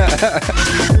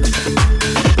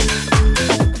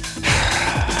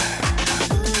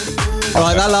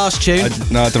 Alright, that last tune.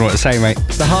 I don't know what to say, mate.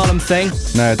 It's the Harlem Thing.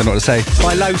 No, I don't know what to say.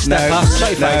 By Low Stepper.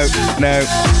 Shut your face. No.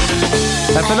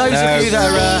 And for those of you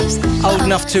that are old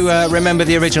enough to remember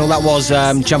the original, that was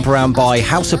Jump Around by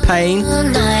House of Pain.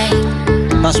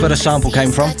 That's where the sample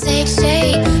came from.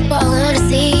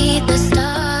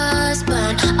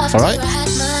 Alright.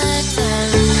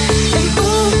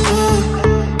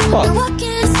 What?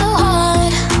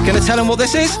 Gonna tell him what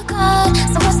this is?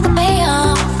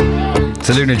 It's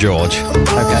a Luna George.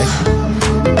 Okay.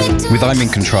 With I'm in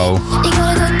Control.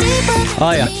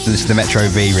 Oh yeah. This is the Metro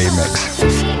V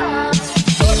remix.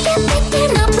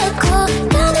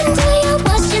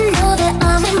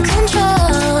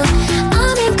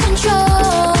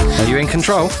 Are you in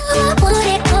control?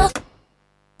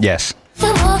 Yes.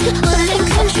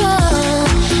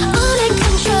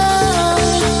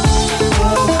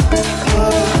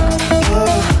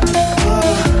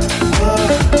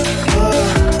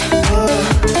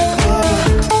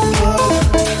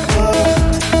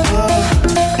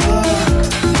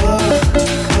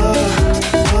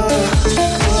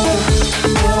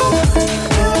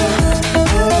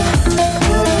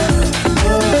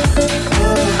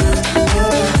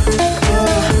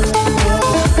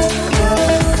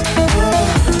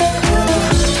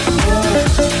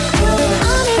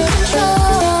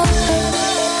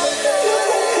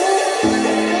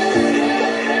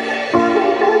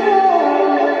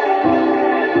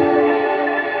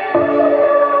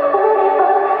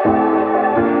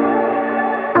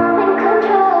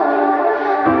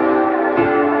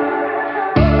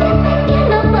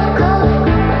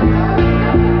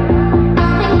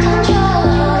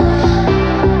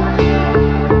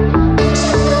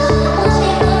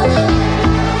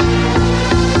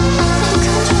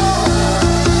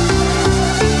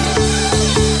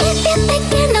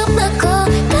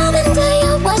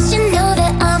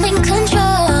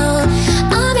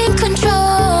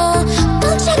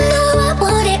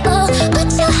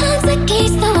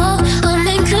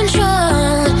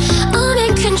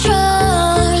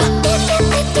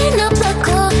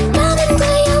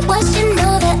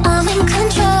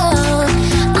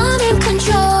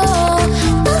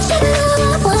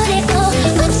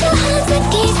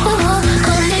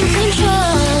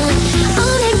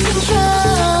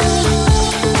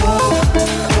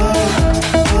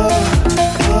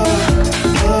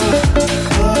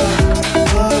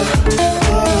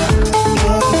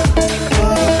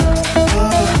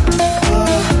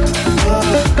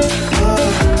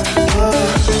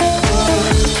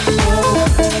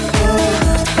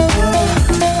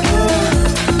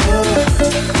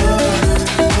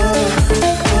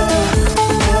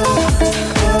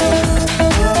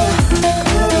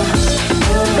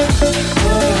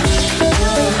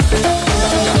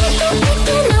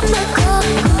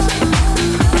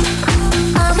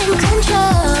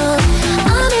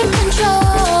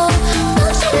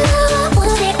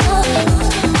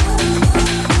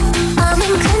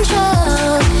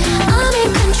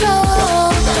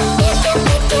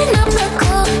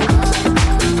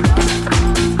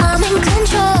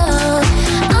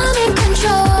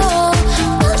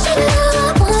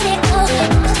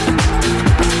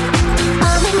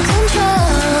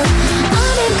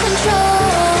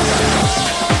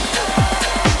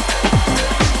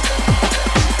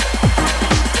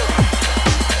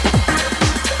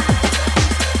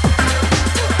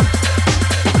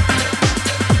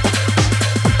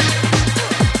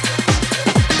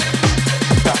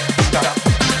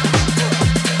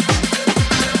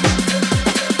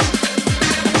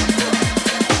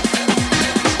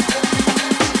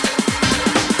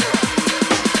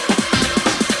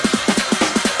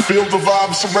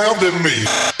 vibe surrounding me.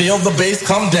 Feel the bass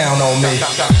come down on me.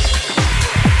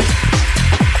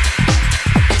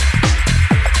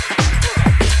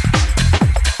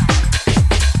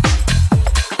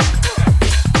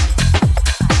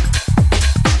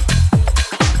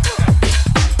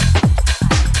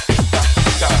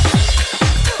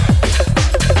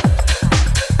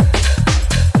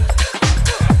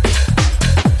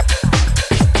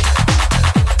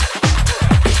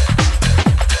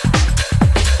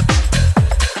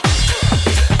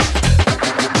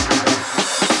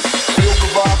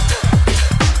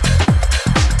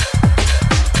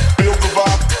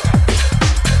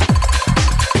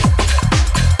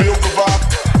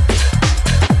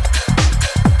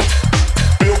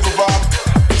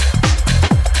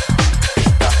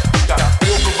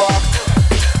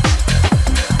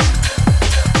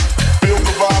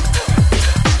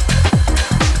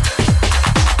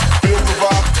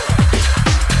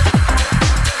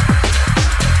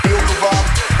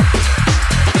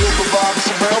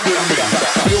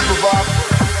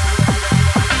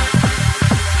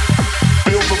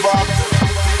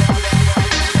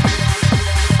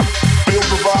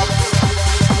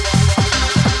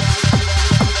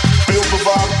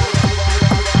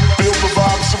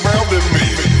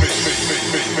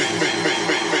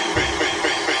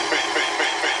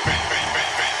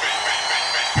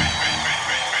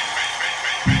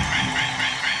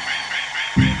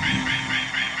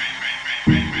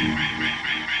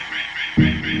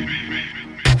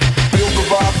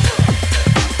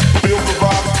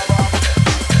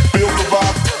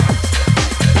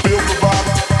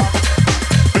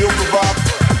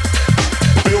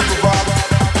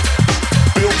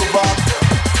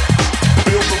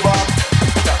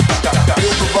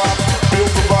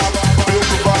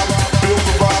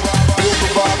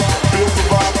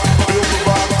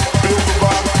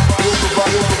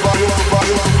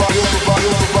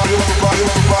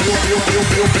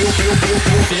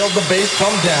 Feel the bass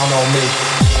come down on me.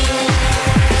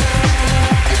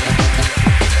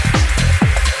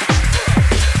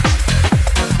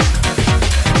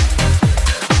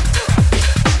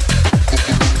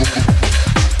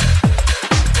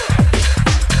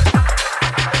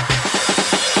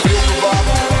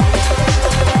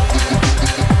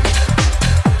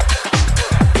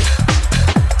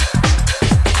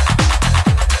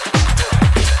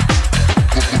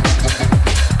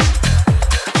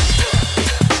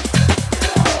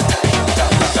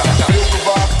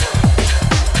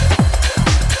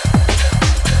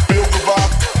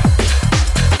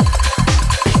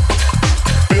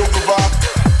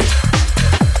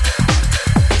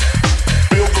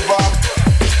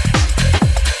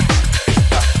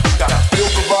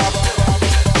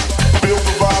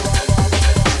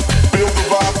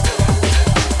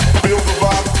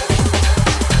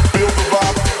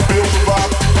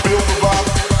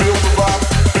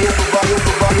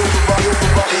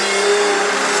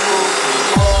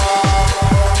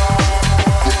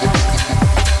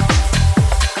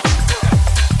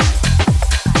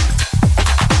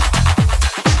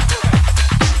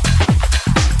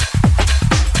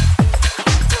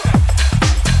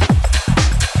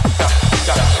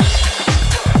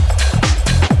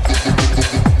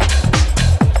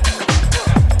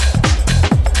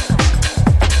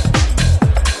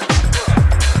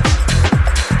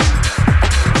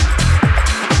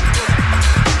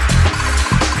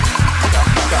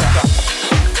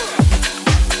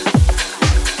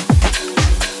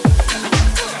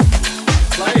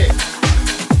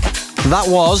 That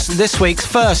was this week's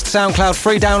first SoundCloud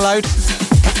free download.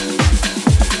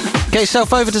 Get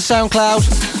yourself over to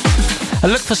SoundCloud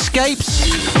and look for Scapes.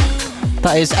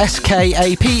 That is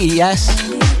Skapes.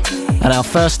 And our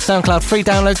first SoundCloud free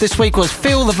download this week was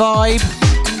Feel the Vibe.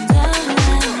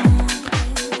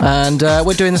 And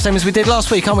we're doing the same as we did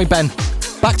last week, aren't we, Ben?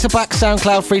 Back-to-back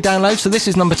SoundCloud free download. So this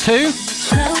is number 2.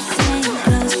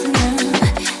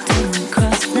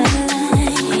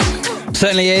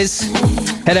 Certainly is.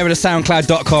 Head over to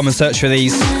soundcloud.com and search for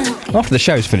these. After the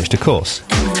show's finished, of course.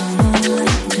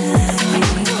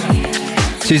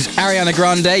 This is Ariana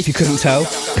Grande, if you couldn't tell,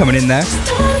 coming in there.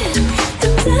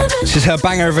 This is her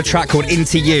banger of a track called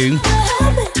Into You.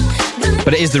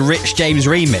 But it is the Rich James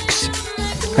remix.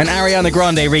 An Ariana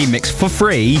Grande remix for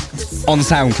free on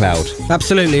SoundCloud.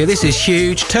 Absolutely, this is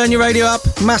huge. Turn your radio up.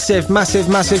 Massive, massive,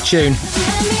 massive tune.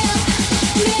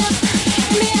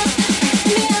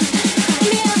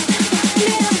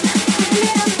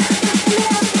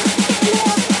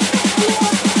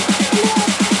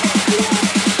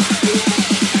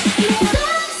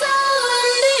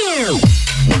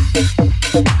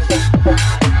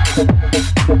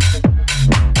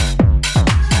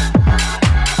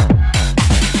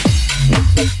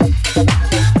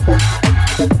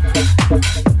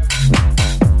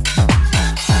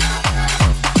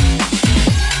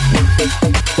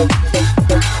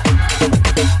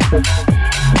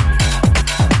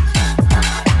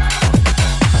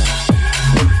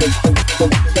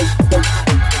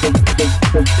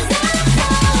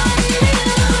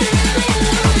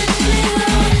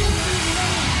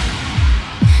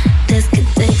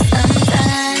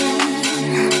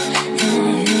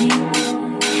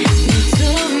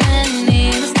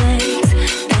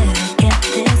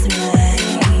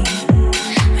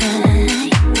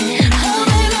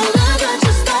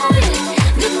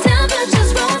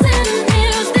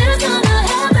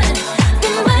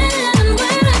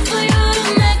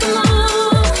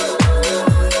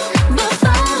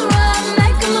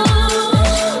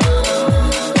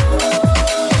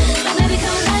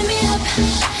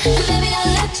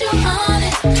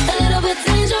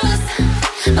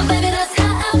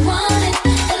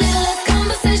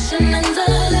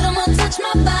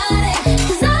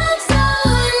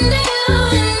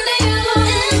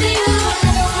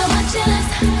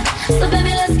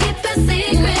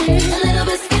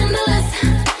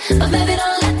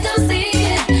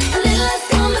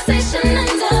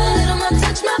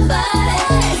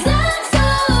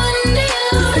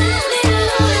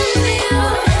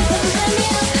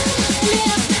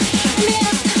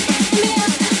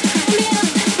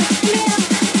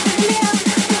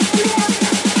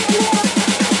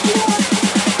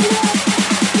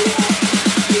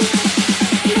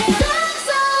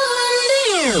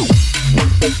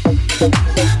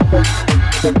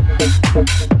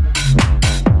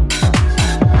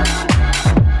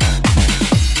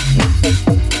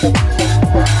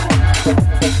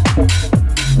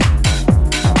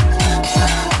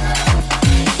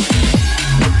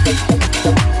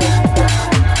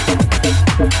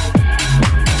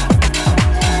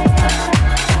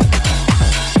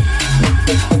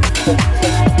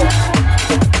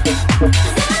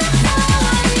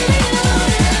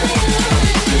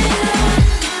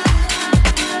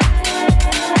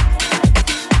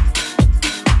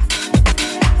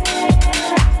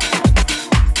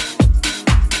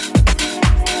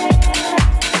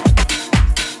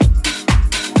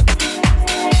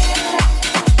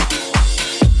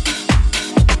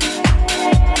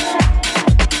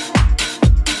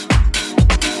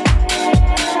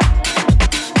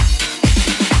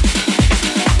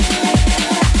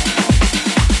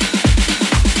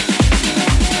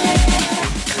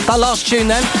 That last tune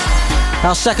then,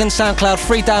 our second SoundCloud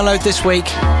free download this week.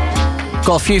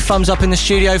 Got a few thumbs up in the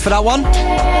studio for that one.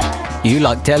 You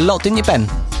liked it a lot, didn't you, Ben?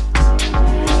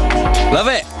 Love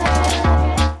it.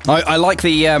 I like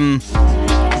the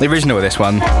original of this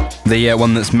one, the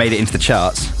one that's made it into the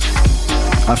charts.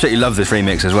 I absolutely love this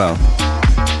remix as well.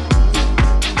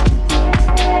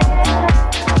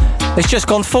 It's just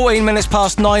gone 14 minutes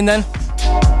past 9 then.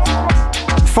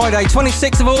 Friday,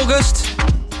 26th of August.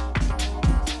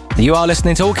 You are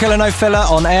listening to All Killer No Filler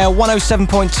on Air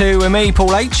 107.2 with me,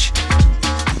 Paul H.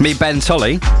 Me, Ben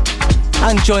Tolley.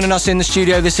 And joining us in the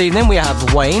studio this evening, we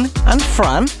have Wayne and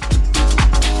Fran.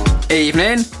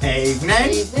 Evening.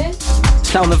 Evening.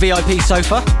 Sat on the VIP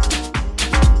sofa.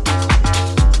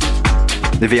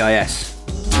 The VIS.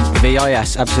 The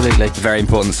VIS, absolutely. Very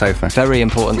important sofa. Very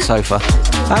important sofa.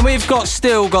 And we've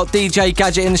still got DJ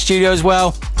Gadget in the studio as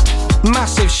well.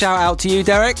 Massive shout out to you,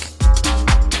 Derek.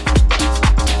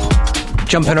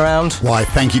 Jumping around. Why,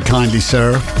 thank you kindly,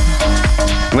 sir.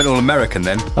 Went all American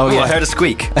then. Oh, yeah. I heard a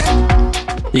squeak.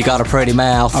 You got a pretty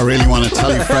mouth. I really want to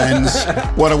tell you, friends,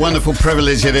 what a wonderful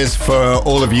privilege it is for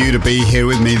all of you to be here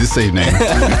with me this evening.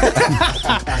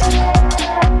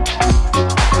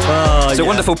 It's a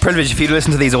wonderful privilege for you to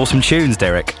listen to these awesome tunes,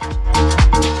 Derek.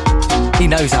 He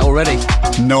knows that already.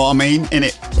 Know what I mean? In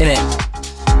it.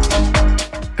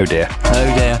 Oh dear.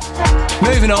 Oh dear.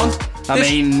 Moving on. I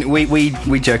mean,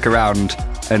 we joke around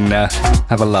and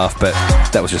have a laugh, but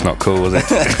that was just not cool, was it?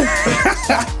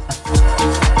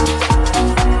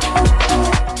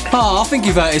 I think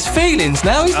you've hurt his feelings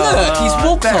now. He's look, he's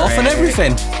walked off and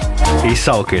everything. He's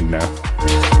sulking now.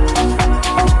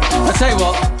 I tell you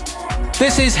what,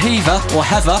 this is Heaver or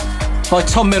Heather by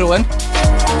Tom Middleton.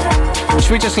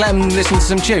 Should we just let him listen to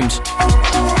some tunes?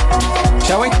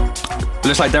 Shall we?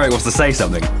 Looks like Derek wants to say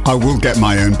something. I will get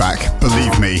my own back,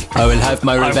 believe me. I will have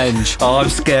my revenge. I'm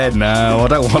scared now. I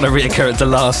don't want a reoccurrence to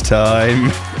last time.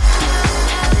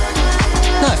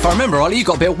 No, if I remember rightly, you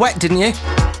got a bit wet, didn't you?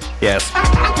 Yes.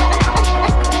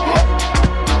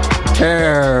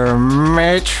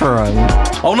 Matron.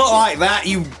 Oh, not like that,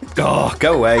 you... Oh,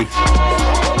 go away.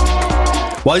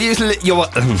 While you...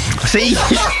 See?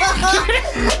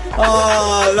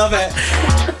 Oh, I love it.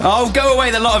 Oh, go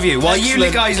away, the lot of you. While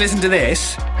you guys listen to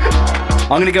this, I'm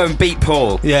going to go and beat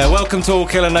Paul. Yeah, welcome to All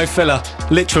Killer No Filler.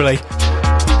 Literally.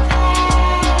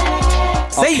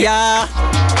 See ya!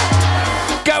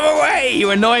 Go away,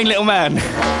 you annoying little man.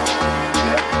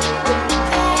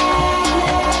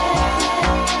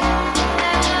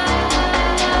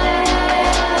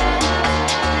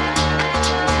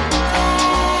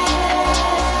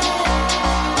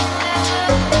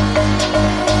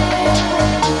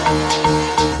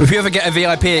 If you ever get a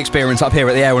VIP experience up here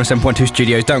at the Air107.2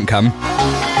 studios, don't come.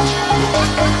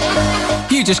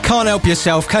 You just can't help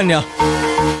yourself, can you?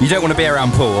 You don't want to be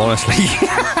around Paul, honestly.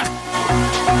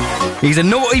 He's a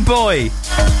naughty boy.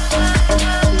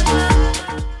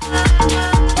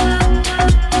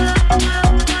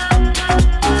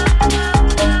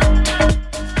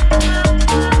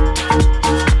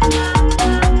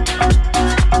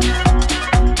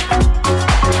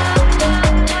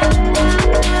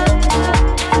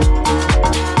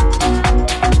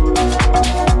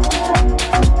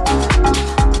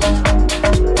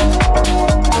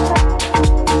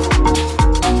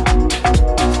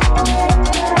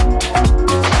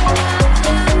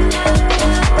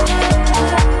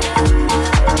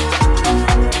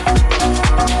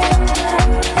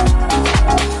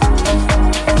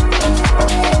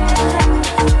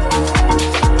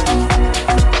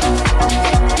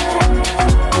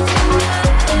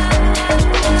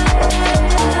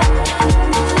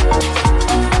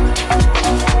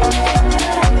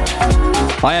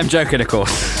 I am joking, of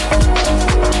course.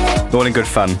 All in good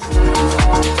fun.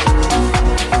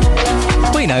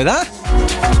 We know that.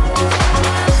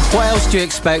 What else do you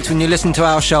expect when you listen to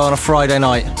our show on a Friday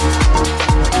night?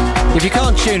 If you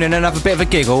can't tune in and have a bit of a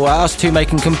giggle at us two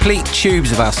making complete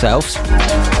tubes of ourselves,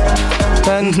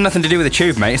 then... It's nothing to do with the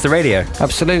tube, mate. It's the radio.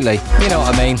 Absolutely. You know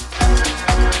what I mean.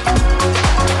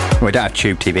 We don't have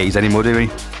tube TVs anymore, do we?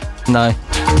 No.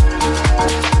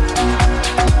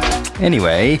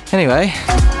 Anyway.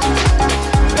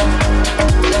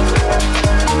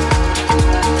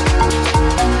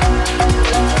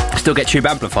 Still get tube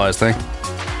amplifiers, though.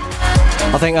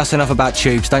 I think that's enough about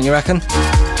tubes, don't you reckon?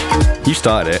 You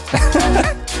started it.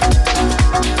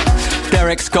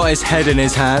 Derek's got his head in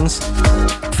his hands.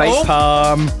 Face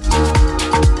palm.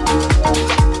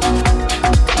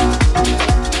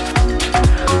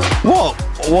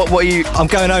 What are you... I'm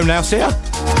going home now, see ya.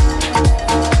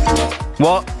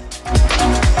 What?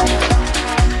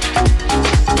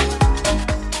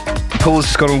 Paul's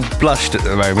just got all blushed at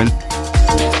the moment.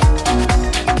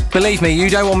 Believe me,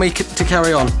 you don't want me to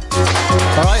carry on.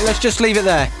 All right, let's just leave it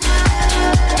there.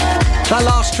 That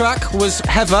last track was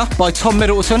Heather by Tom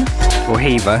Middleton. Or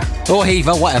Heaver. Or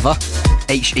Heaver, whatever.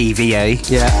 H-E-V-A.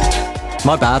 Yeah.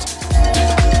 My bad.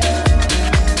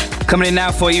 Coming in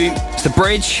now for you, it's the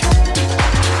bridge.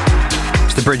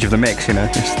 It's the bridge of the mix, you know.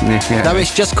 No,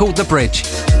 it's just called The Bridge.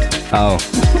 Oh.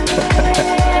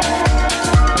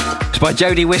 It's by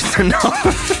Jodie Wiston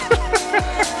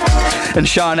and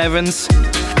Sean Evans.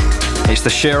 It's the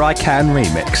Sure I Can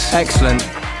remix. Excellent.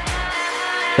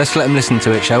 Let's let them listen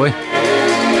to it, shall we?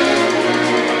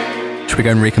 Should we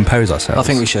go and recompose ourselves? I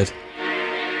think we should.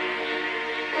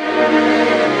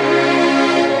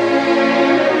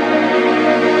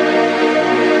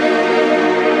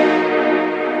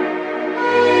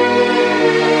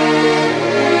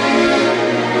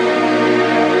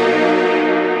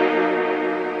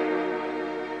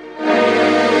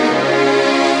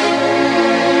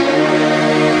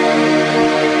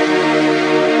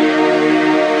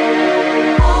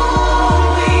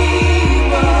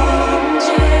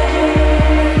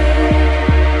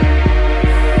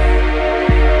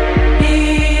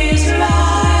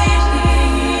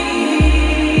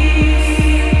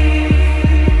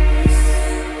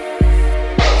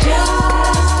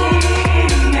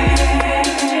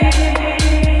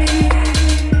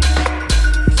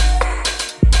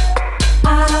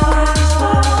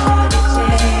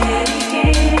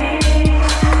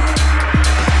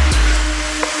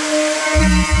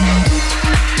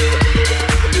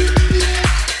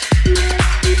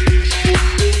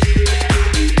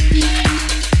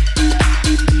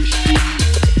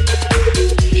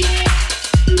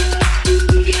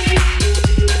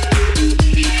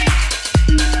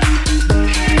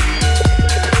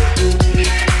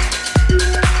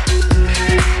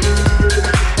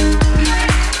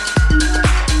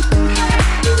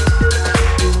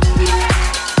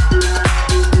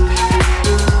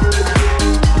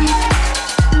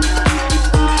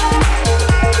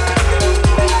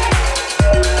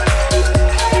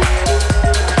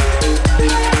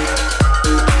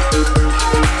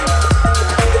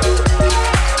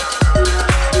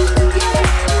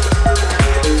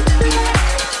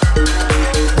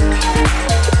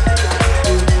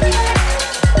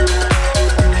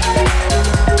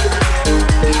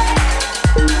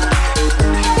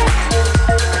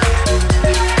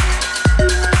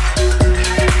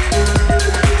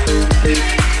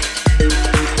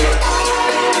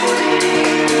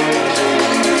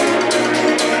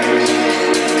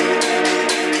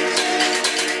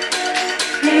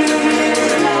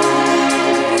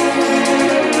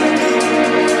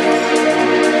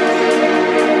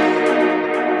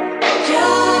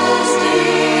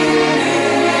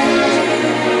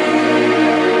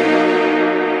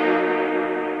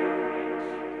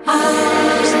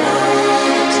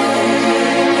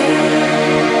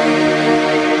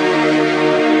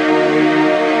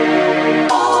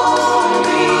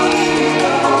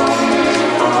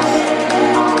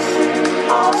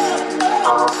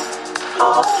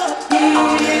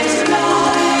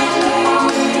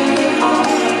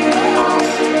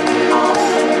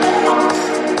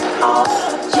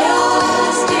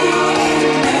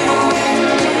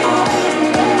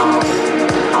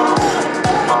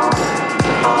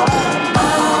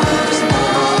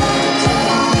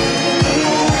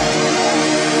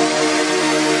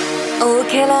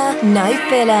 No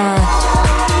filler.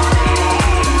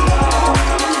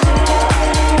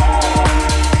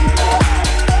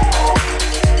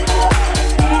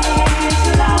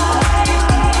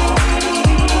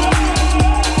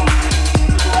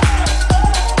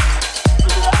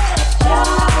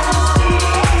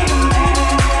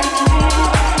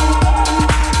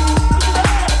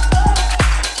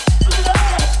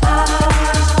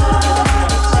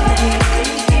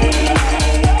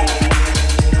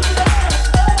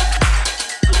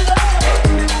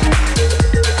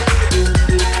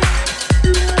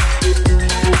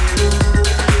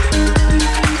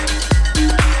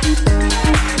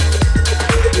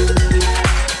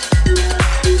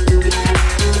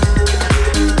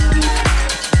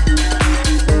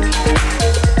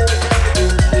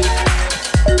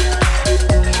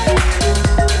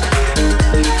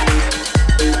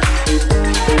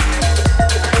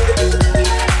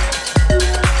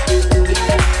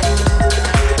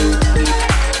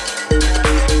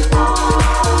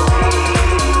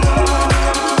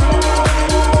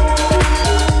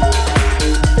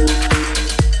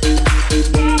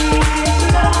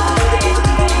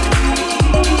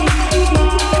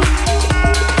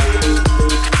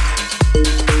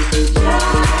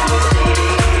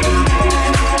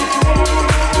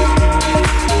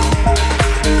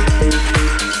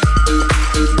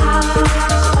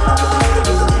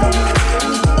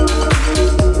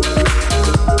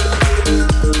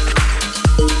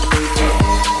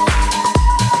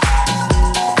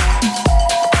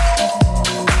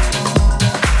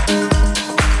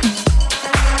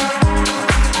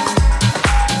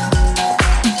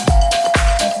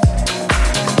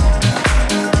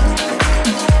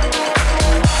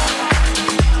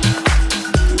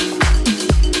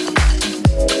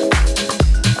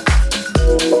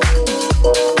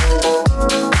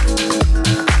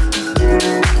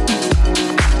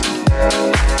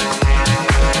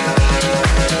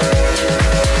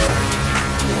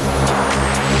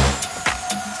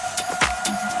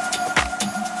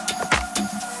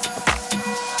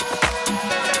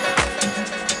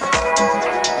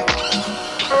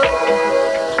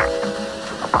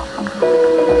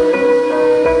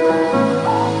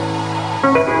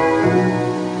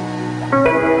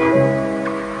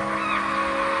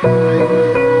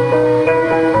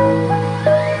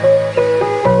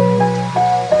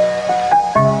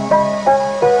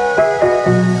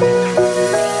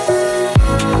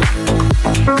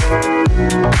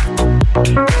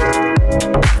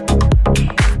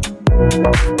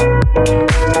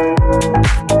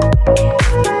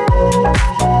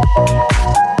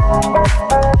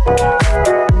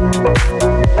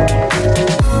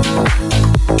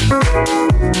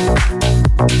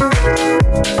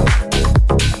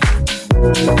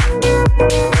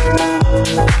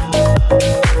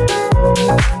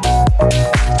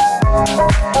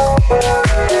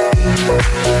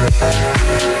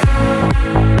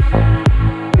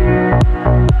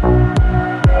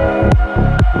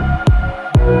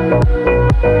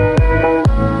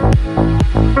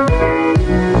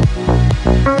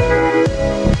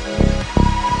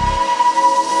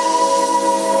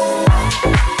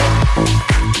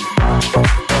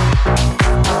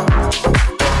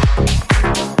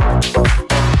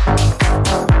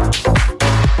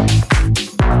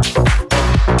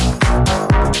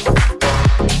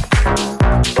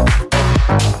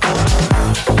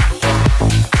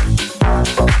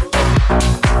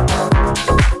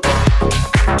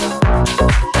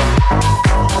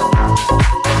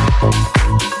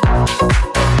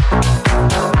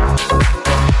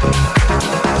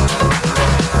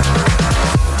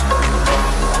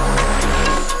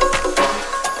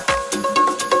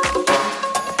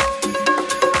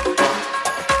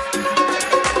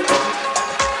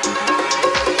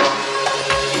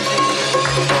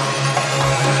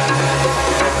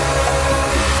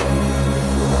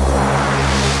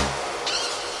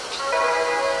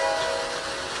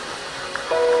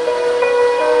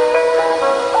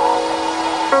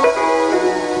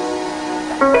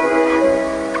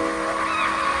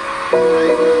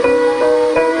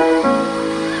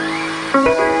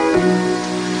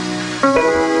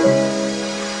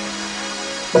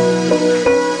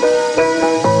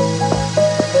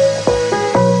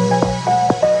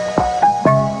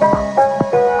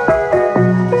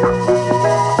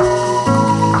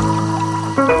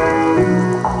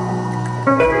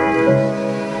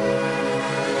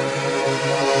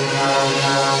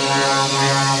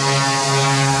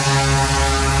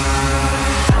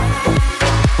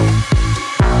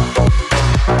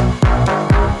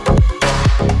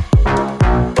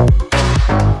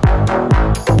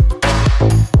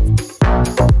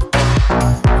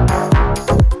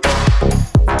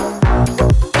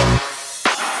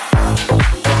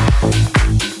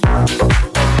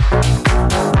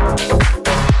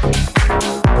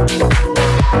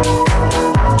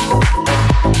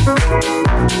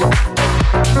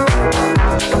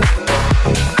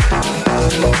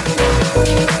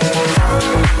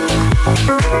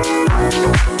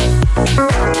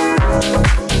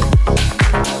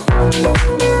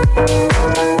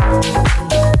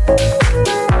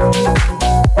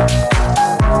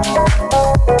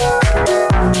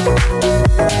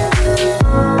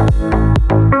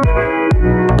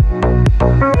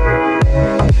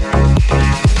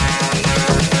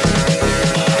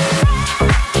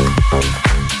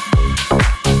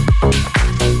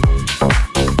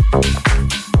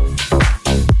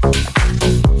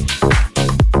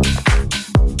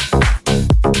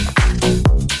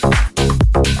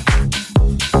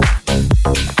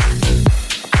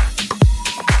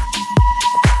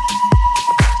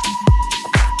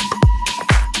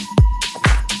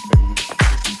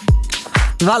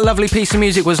 That lovely piece of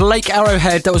music was Lake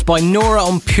Arrowhead. That was by Nora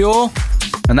on Pure.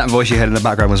 And that voice you heard in the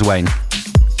background was Wayne.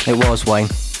 It was Wayne.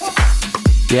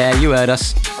 Yeah, you heard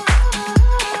us.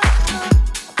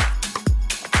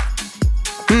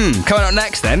 Coming up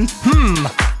next then.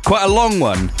 Quite a long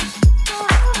one.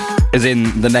 As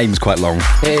in, the name's quite long.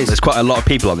 It is. There's quite a lot of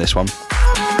people on this one.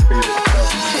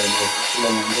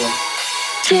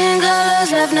 Seeing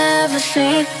colors I've never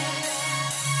seen.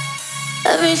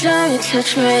 Every time you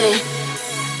touch me,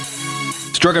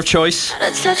 Drug of choice. a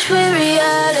touch with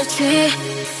reality.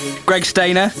 Greg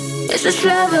Stainer. It's a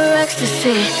slab of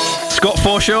ecstasy. Scott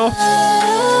Forshaw.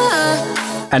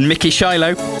 And Mickey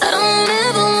Shiloh. I don't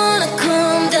ever wanna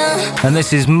calm down. And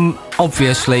this is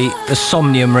obviously the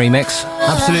Somnium remix.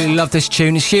 Absolutely love this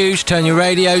tune. It's huge. Turn your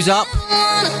radios up.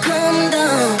 Wanna calm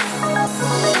down.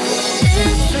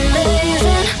 It's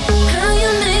amazing how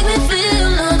you make me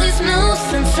feel all these new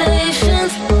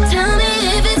sensations. Tell me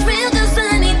if it's real, 'cause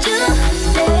I need you,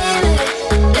 baby.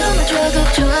 You're my drug of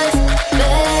choice, baby.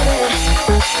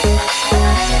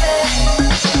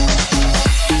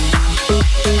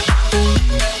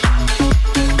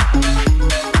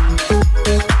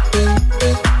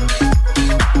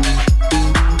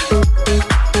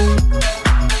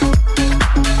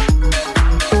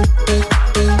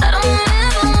 I don't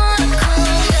ever wanna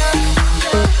calm down.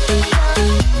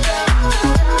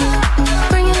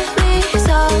 Bringing me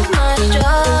so much joy.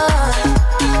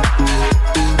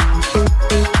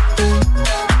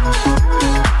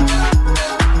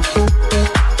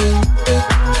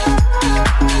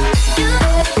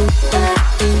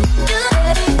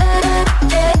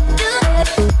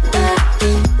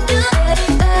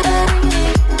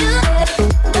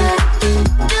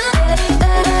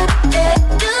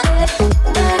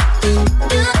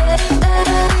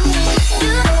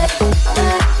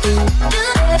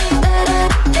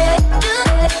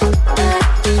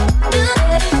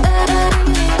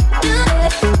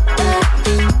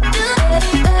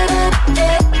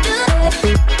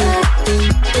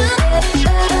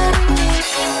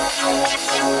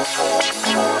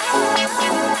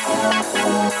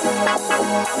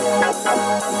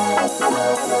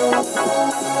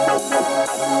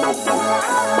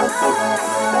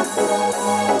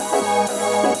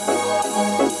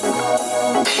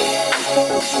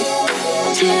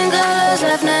 Seeing colors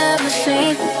I've never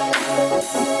seen.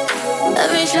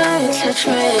 Every time you touch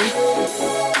me,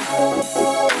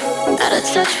 out of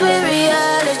touch with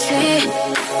reality.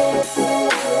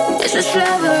 It's a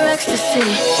slab of ecstasy.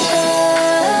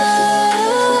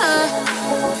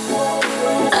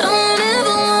 I don't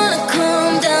ever wanna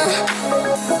calm down.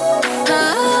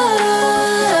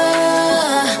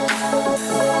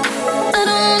 I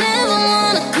don't ever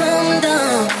wanna calm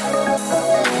down.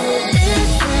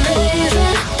 It's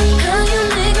amazing how you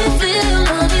make me feel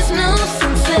all these new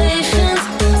sensations.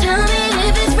 Tell me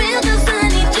if it's real, 'cause I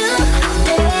need you,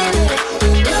 baby.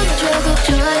 You're my drug of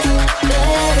choice,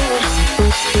 baby.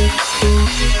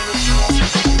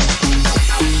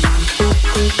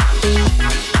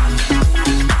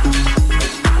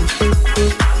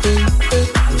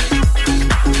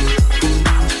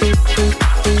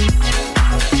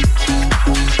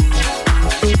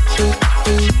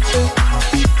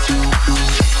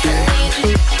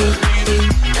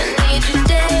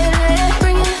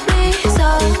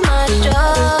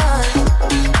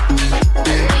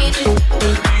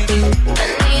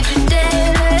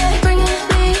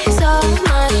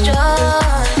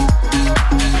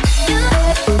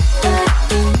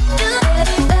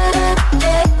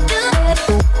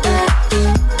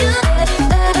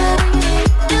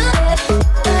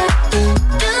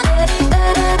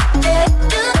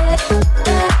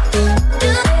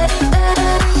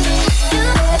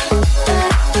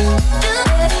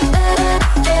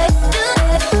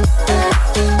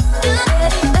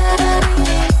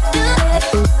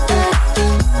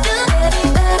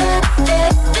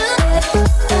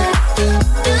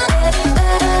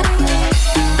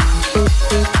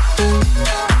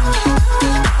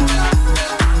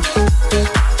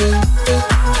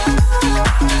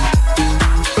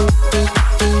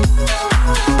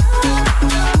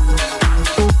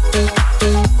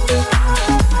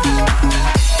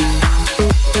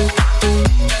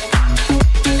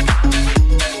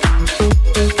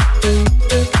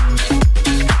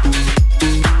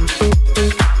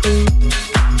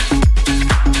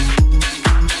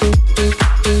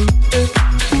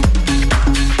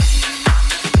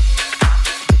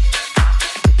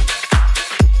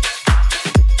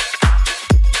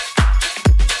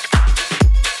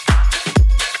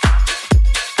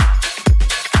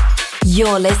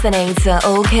 You're listening to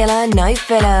All Killer No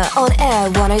Filler on Air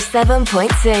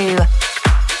 107.2.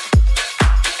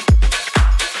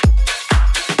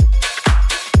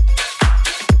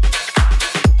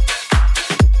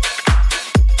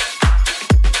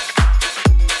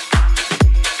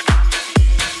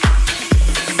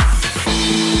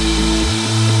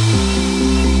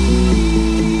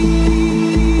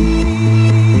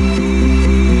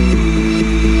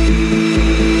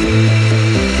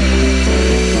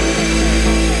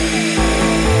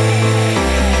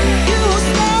 You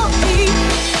smell me.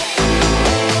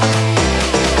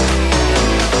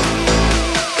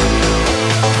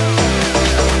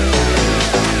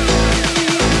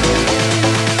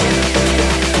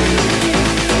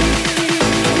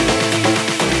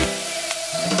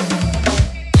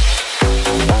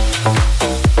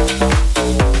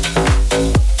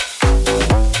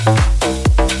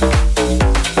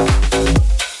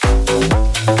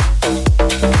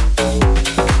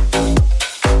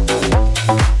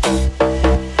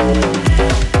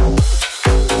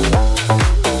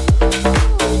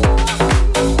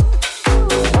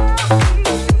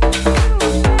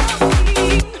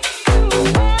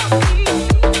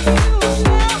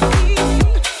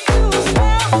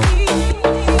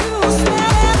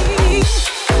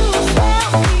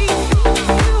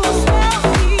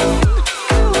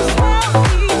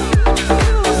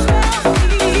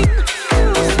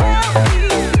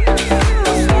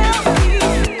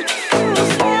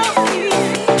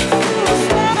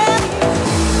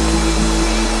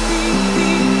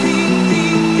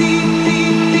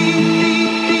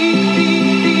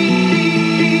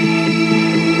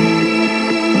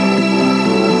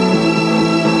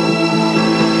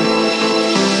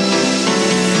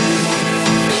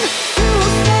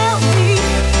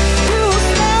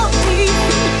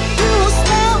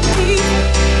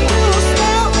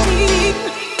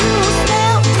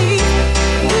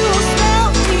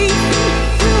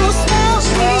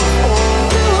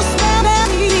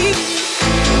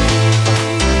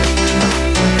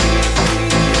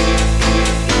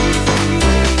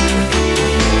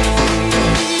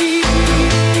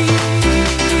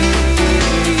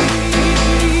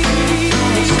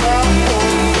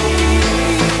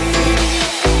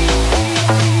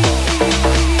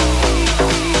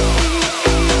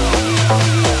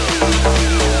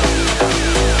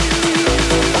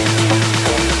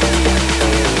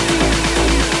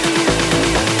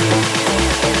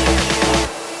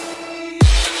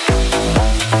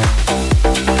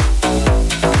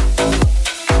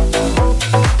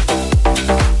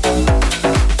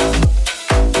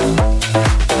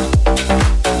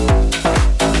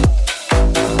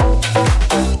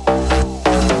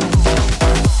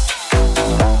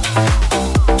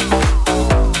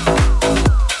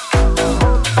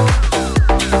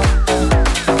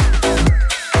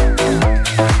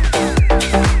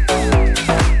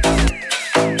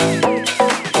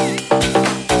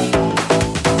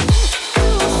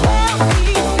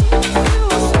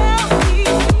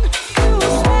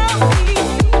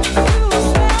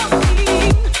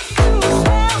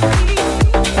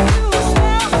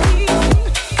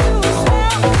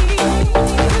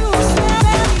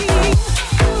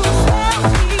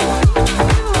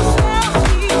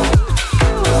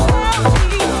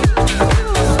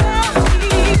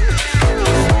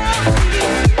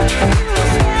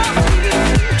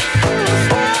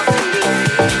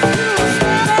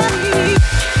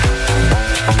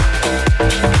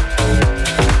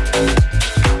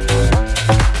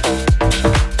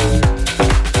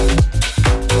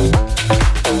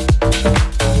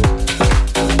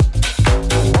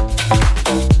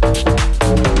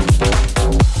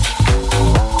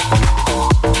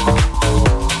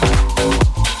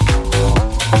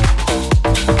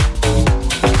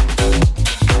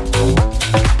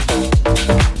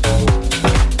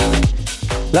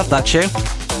 Love that tune.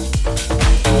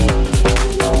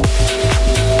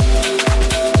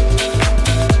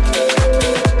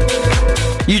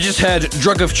 You just heard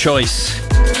Drug of Choice.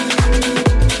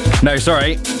 No,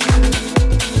 sorry.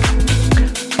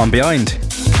 I'm behind.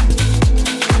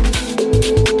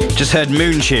 Just heard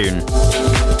Moon Tune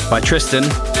by Tristan.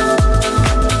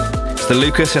 It's the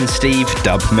Lucas and Steve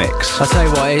dub mix. I'll tell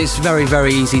you what, it's very,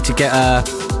 very easy to get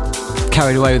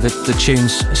carried away with the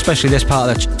tunes, especially this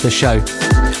part of the show.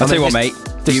 I'll tell you what, mate.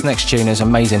 This next tune is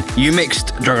amazing. You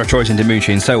mixed Drug of Choice into Moon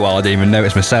Tune so well I didn't even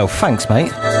notice myself. Thanks, mate.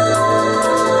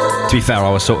 To be fair, I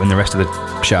was sorting the rest of the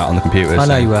shout on the computer. I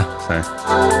know you were. So.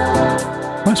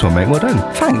 Nice one, mate. Well done.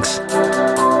 Thanks.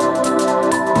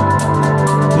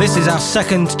 This is our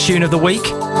second tune of the week.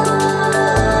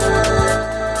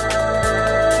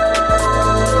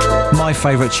 My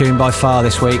favourite tune by far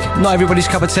this week. Not everybody's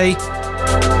cup of tea.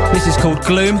 This is called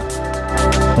Gloom.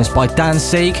 It's by Dan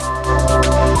Sieg.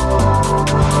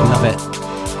 Love it.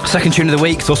 Second tune of the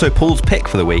week. It's also Paul's pick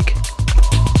for the week.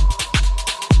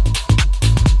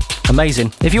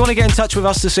 Amazing. If you want to get in touch with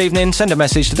us this evening, send a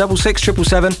message to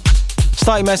 66777.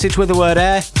 Start your message with the word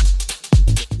air.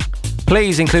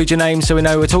 Please include your name so we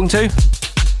know who we're talking to.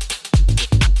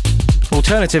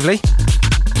 Alternatively,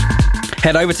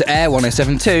 head over to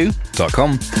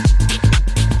Air107.2.FM.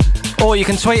 Or you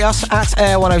can tweet us at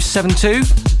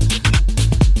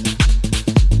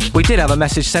Air107.2. We did have a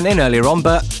message sent in earlier on,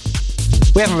 but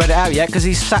we haven't read it out yet because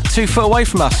he's sat 2 foot away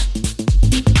from us.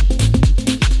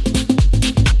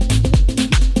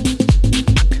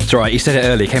 It's alright, he said it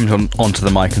early. He came onto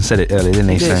the mic and said it early, didn't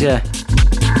he? He did, yeah.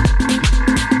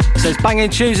 Says banging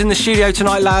tunes in the studio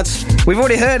tonight, lads. We've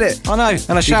already heard it. I know.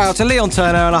 And a shout out to Leon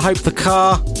Turner, and I hope the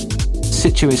car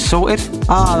situ is sorted.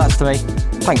 Ah, that's to me.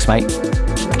 Thanks, mate.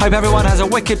 Hope everyone has a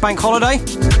wicked bank holiday.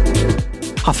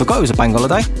 I forgot it was a bank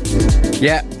holiday.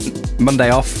 Yeah,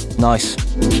 Monday off. Nice.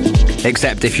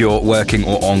 Except if you're working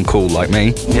or on call like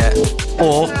me. Yeah.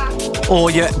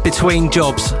 Or you're between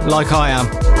jobs like I am.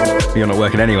 You're not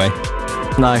working anyway.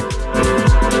 No.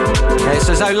 It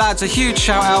says, oh lads, a huge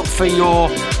shout out for your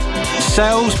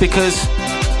selves, because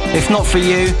if not for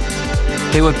you,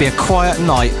 it would be a quiet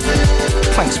night.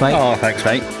 Thanks, mate. Oh, thanks,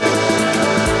 mate.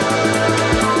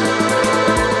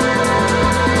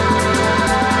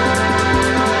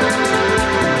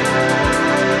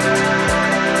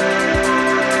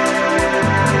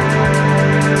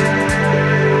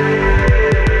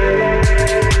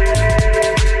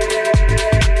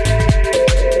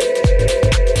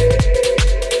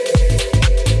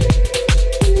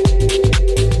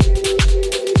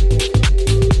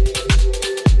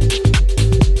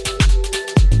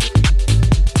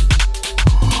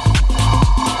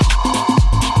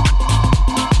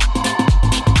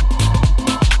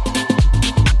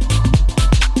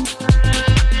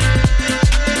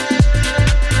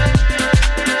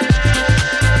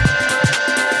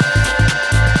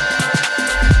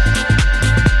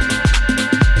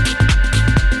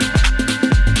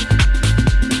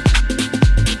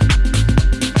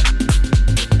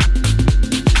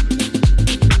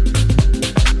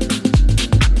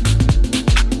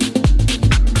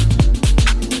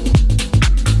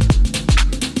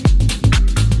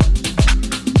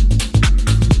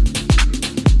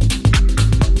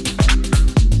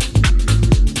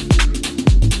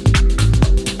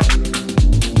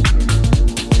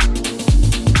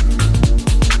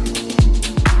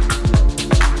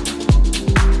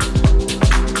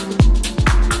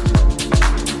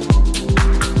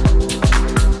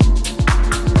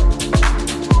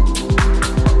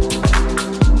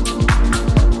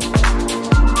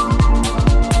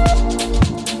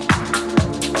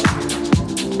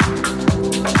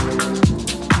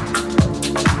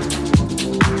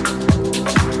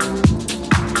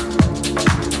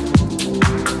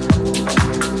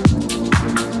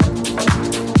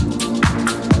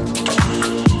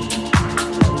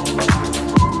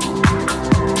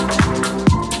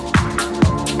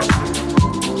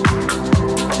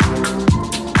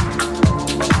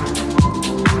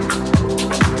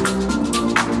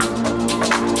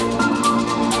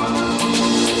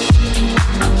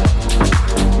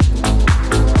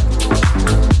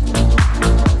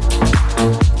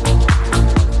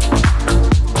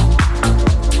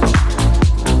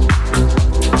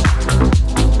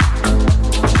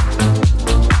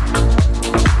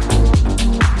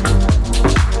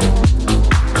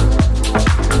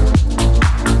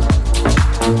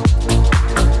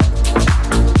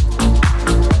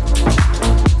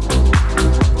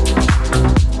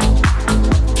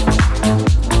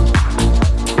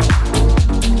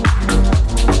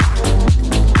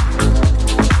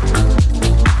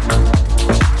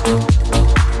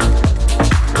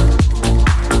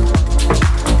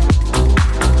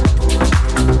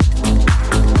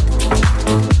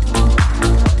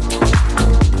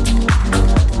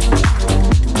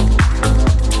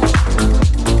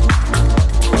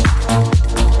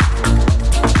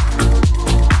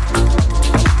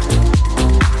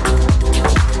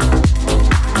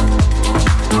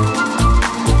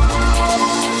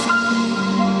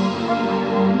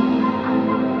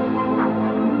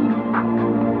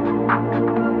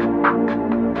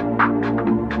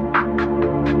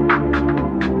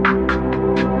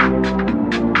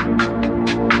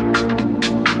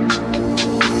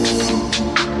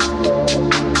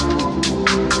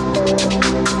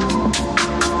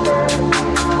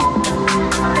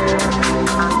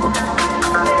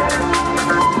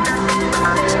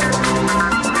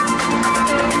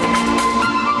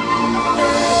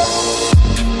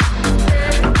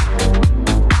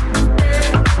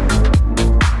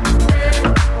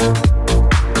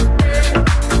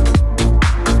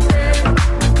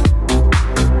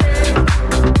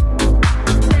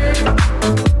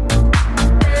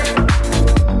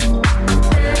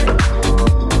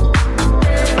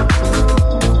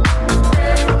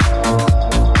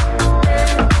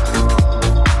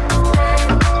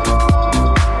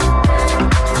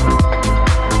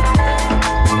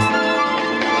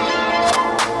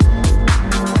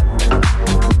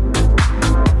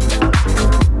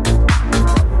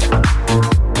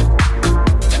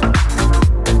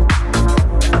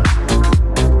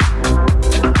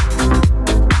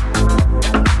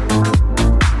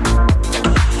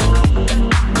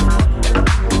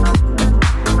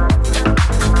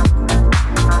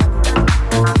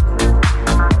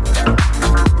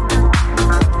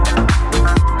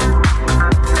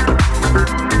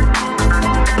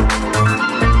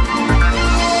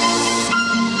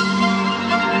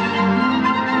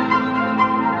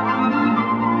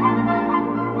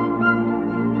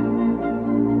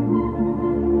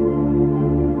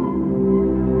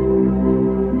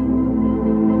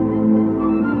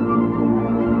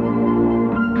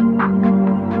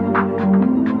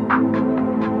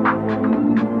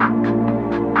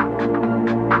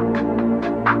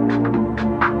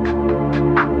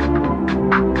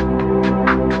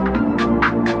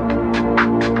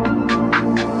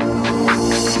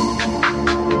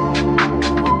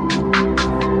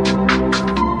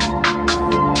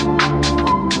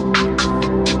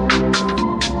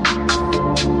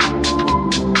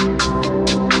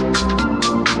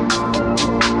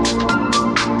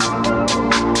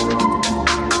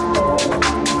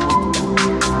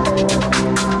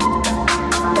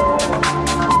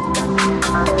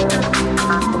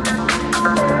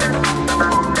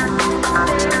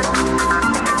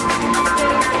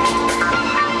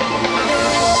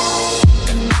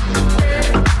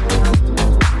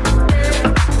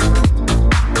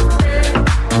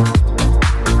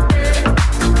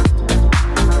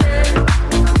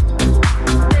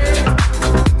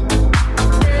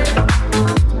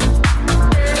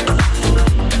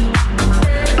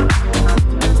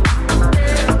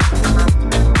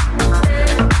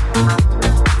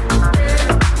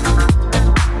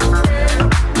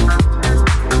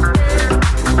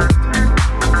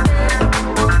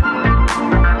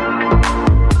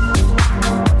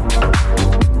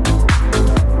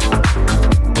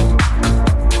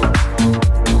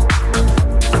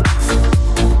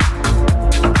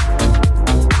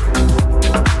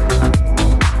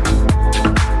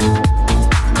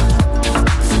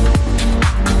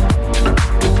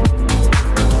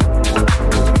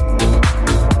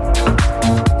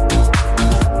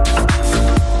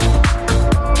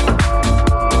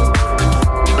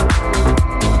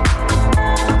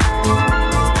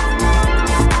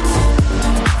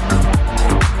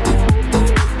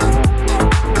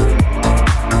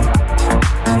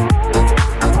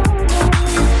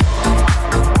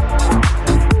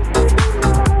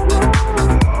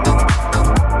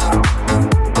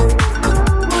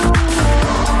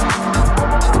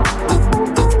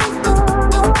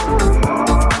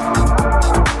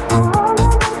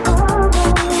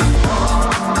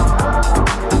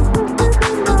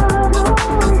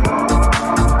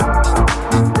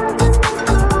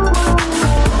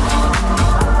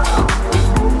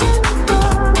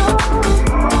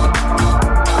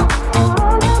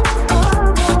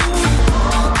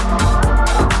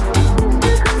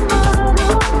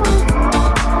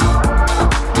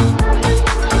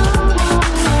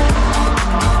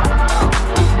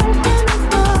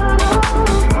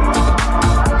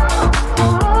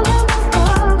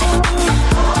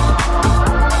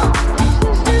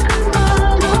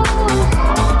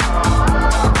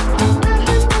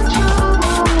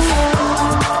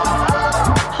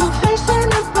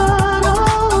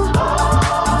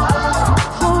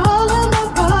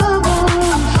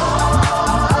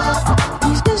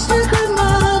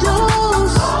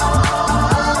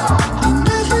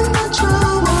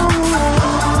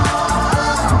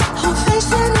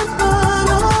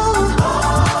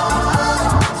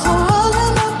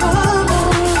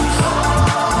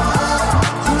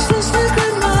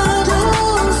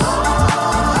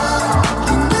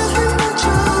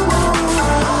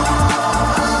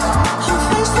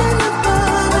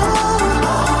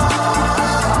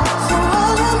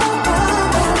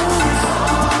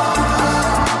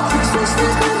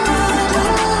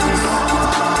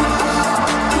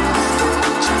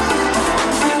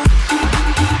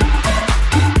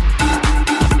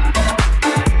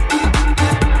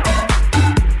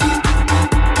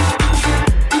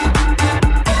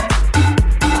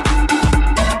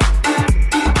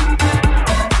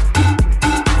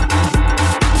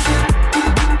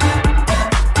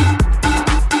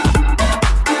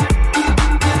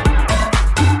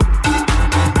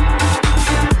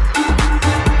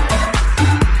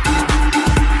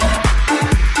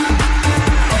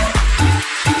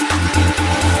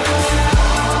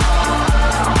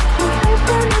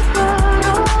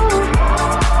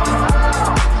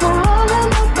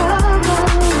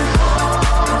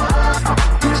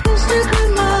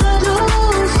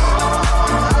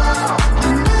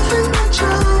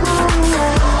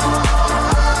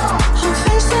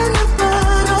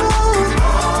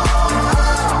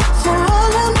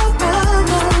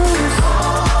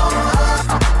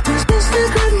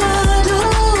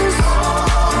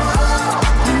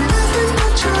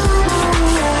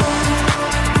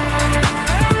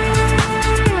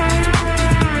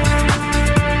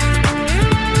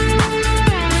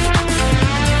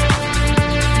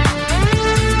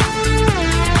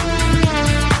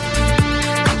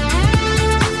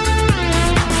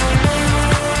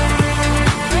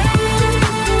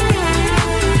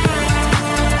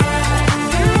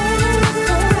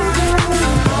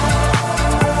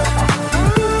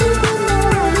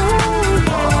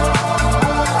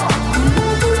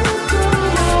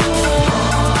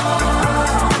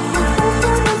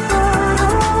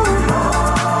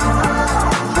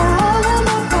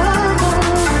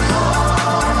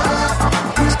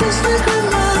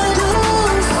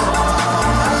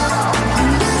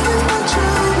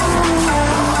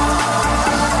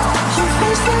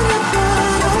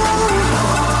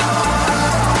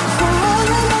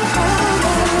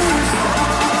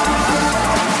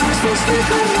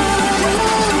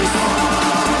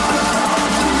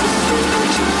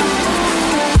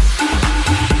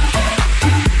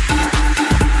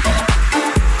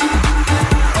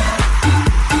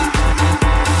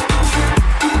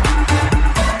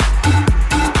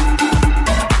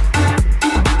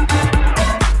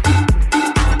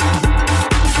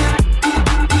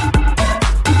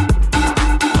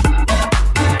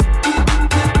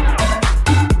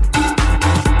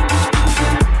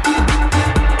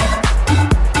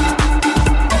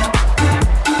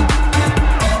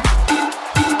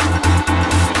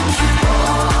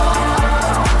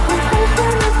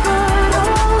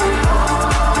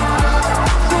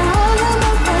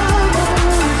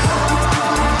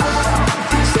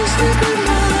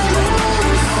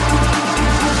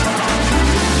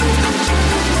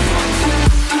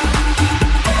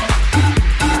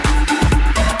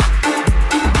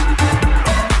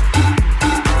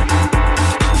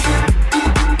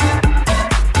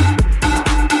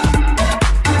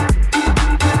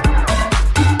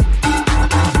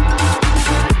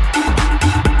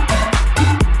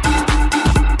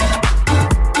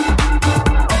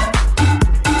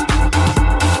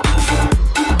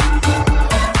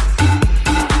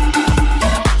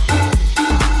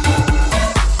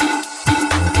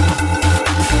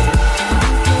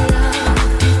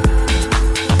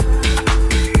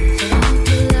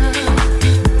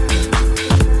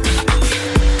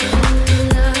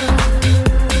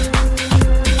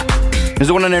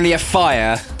 the one and only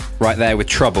Fire right there with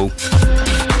Trouble.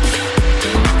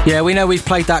 Yeah, we know we've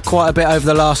played that quite a bit over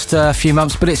the last few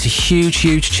months, but it's a huge,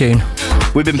 huge tune.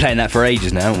 We've been playing that for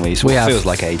ages now, haven't we? So We it have. feels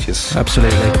like ages.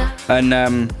 Absolutely.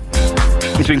 And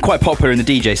it's been quite popular in the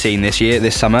DJ scene this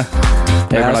summer.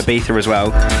 Over in Ibiza as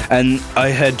well. And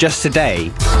I heard just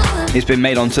today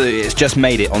it's just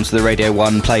made it onto the Radio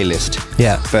 1 playlist.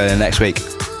 Yeah. For next week.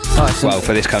 Nice. Well,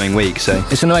 for this coming week, so.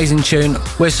 It's an amazing tune.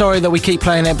 We're sorry that we keep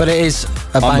playing it, but it is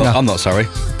a banger. I'm not sorry.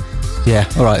 Yeah,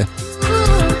 alright.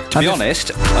 To be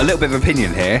honest, a little bit of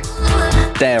opinion here.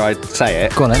 Dare I say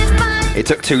it? Go on then. It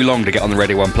took too long to get on the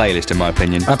Radio 1 playlist, in my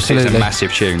opinion. Absolutely. It's a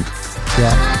massive tune.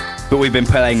 Yeah. But we've been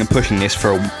playing and pushing this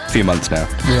for a few months now.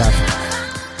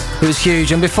 Yeah. It was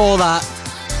huge. And before that,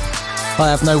 I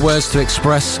have no words to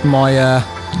express my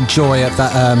joy at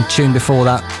that tune before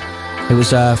that. It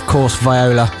was, of course,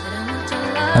 Viola.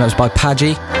 And it was by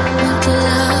Padgy.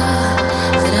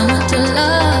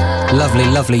 Lovely,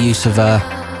 lovely use of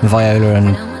viola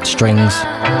and strings.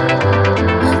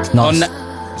 Nice.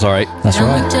 Sorry. That's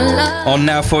right. On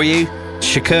now for you,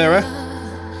 Shakira.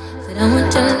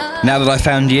 Now that I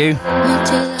found you,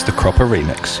 it's the Cropper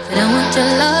remix.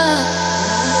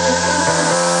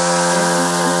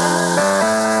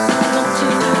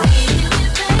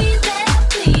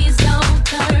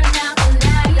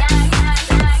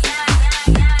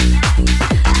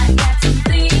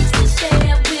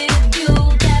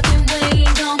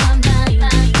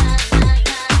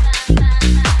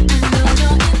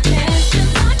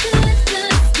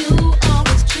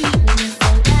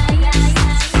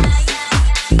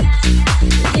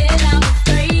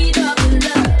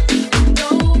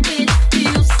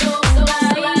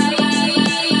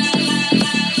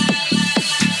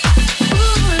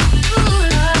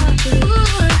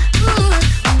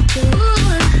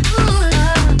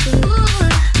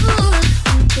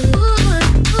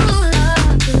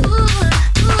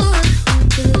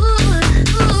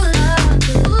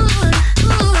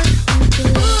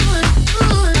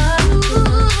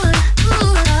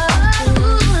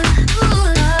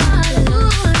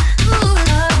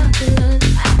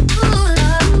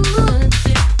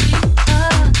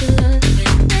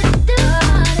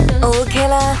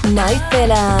 No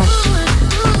filler.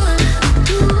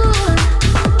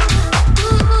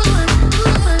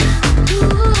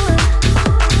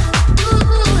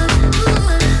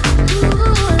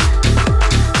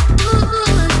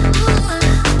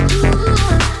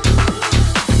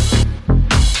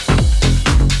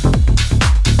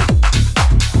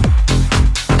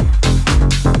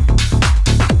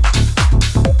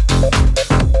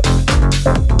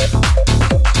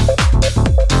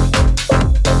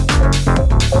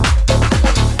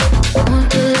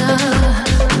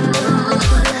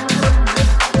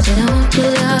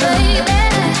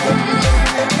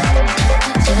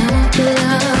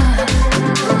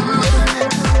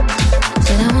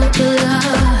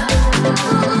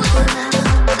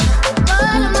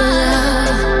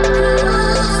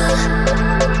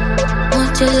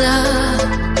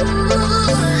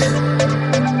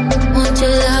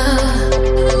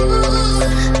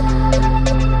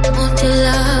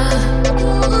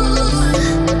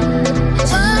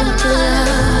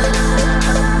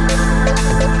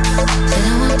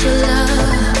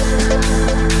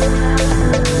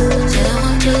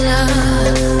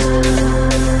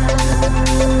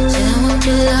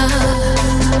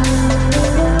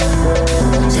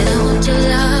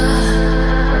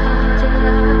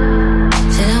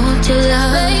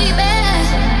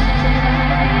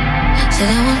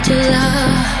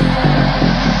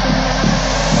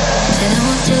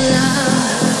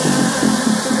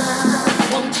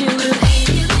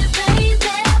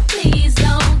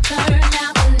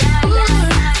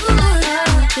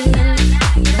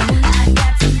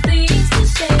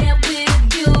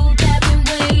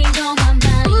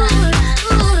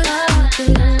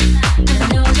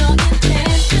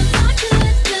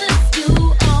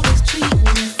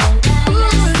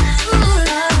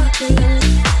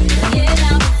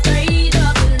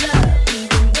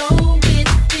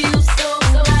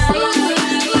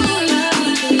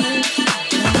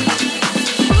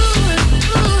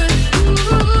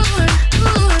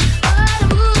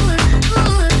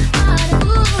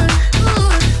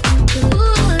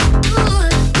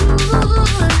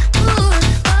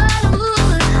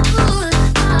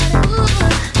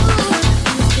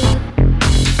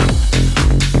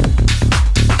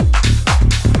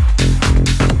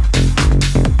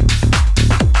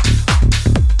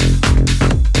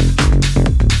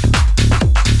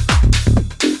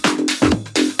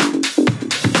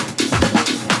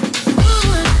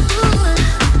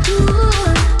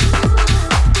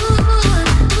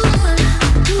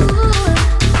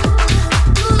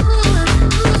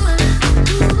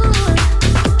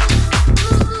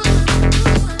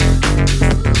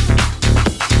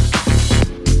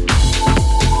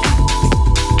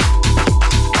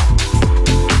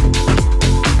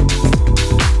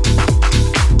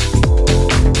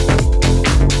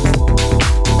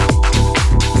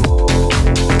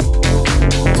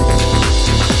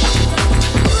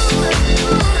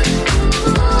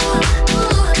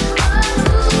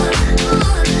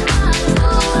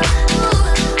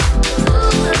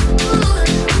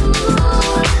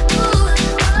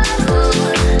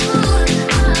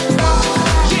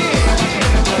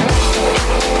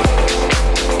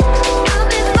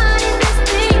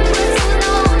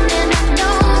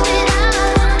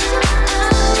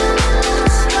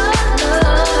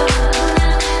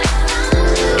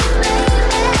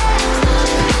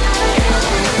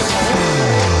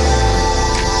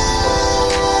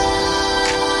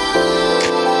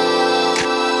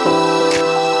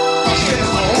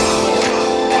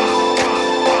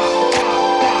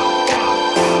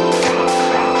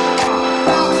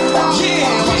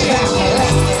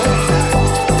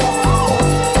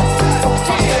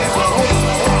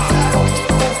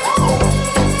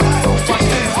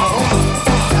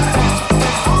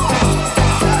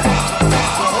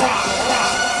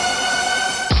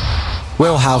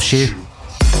 We'll house you.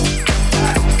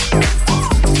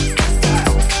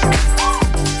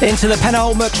 Into the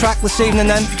penultimate track this evening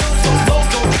then.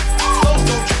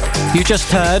 You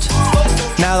just heard,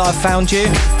 Now That I've Found You.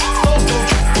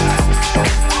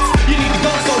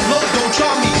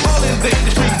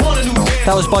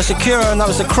 That was by Sakura and that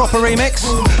was the Cropper remix.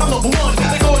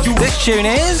 This tune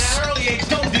is...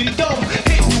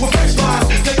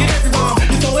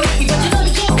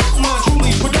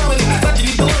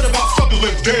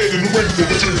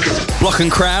 Block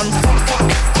and Crown.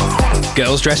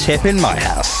 Girls dress hip in my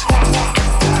house.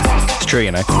 It's true,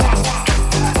 you know.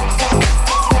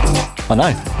 I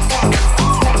know.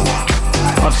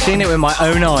 I've seen it with my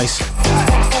own eyes.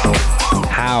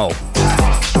 How?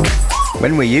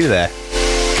 When were you there?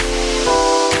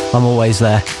 I'm always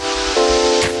there.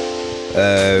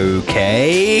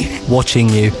 Okay. Watching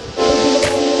you.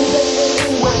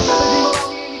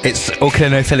 It's All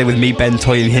Killer No Filler with me, Ben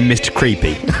Tolley, and him, Mr.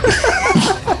 Creepy.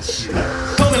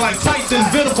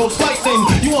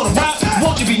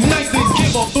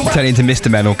 Turn into Mr.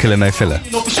 Man, All Killer No Filler.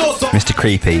 Mr.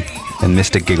 Creepy and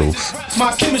Mr. Giggles.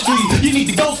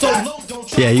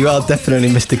 Yeah, you are definitely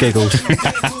Mr. Giggles.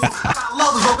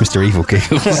 Mr. Evil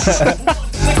Giggles.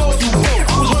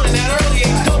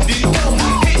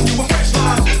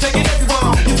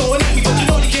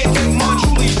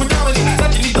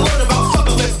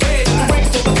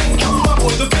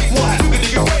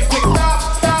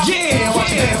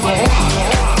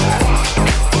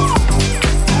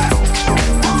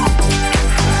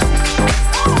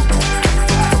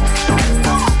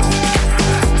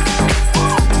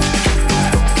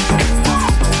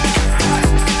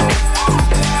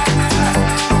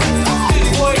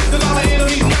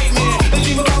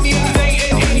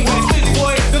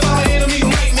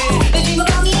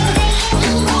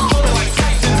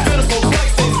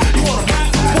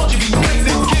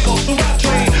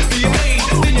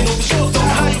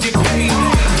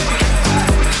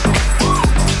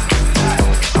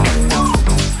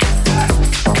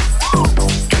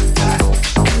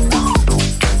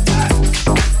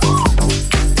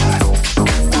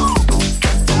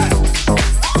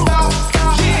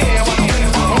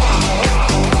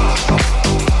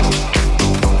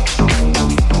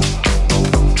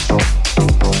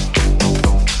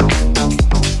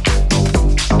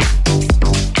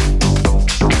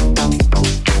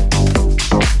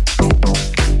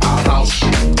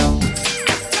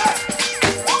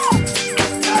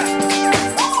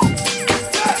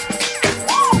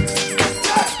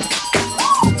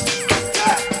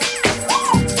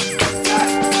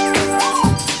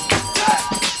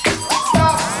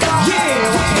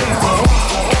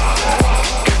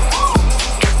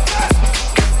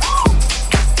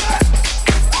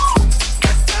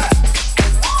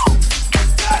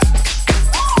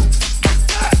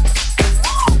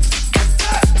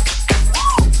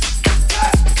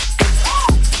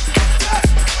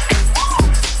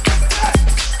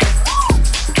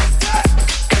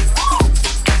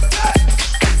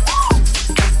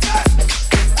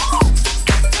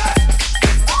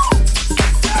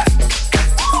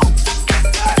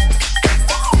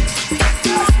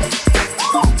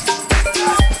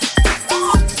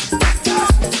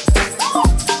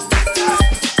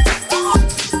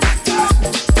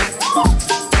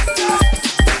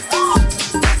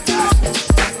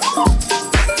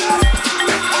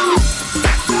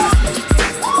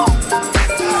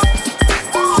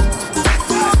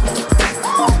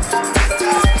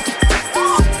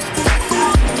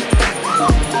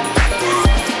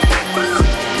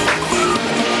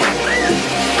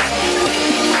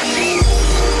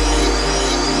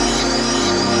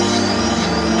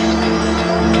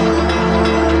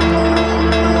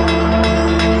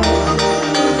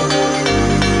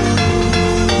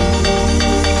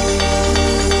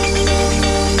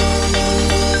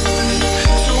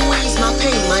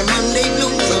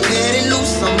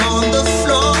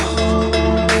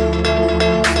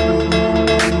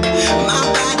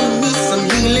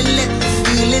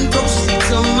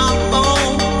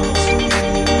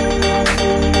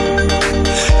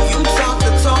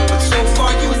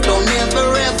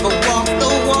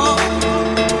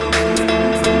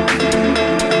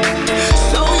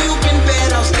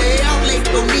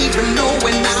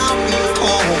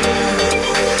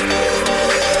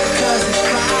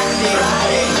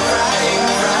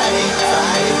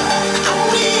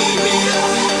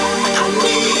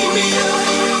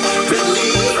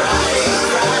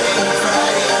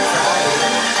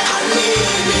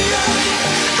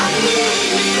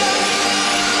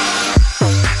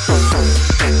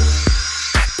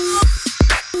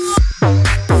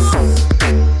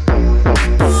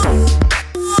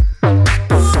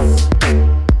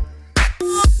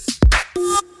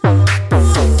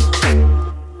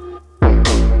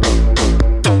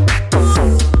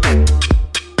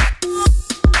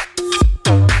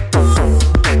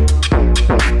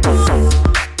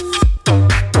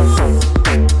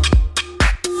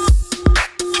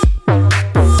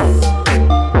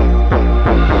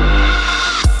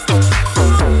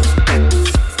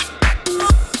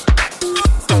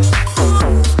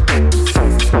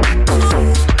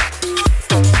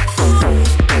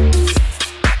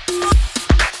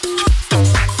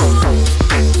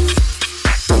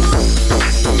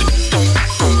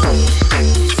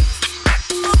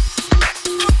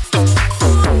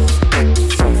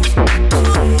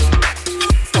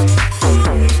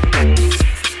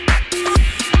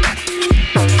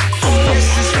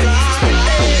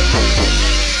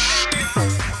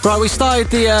 Right, we started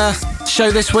the show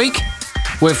this week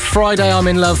with Friday I'm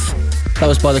in Love. That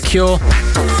was by The Cure.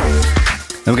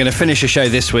 And we're going to finish the show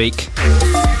this week.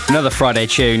 Another Friday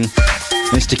tune.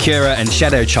 Mr. Cura and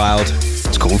Shadow Child.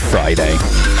 It's called Friday.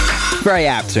 Very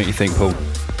apt, don't you think, Paul?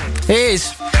 It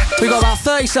is. We've got about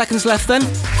 30 seconds left then.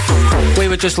 We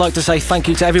would just like to say thank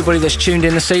you to everybody that's tuned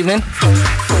in this evening.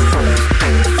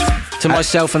 To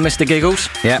myself and Mr. Giggles.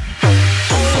 Yep.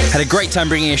 Had a great time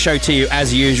bringing a show to you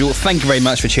as usual. Thank you very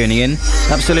much for tuning in.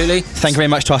 Absolutely. Thank you very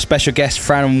much to our special guest,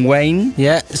 Fran and Wayne.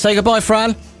 Yeah. Say goodbye,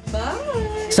 Fran.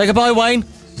 Bye. Say goodbye, Wayne.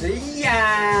 See ya.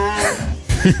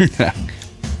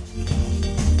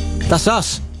 That's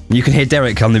us. You can hear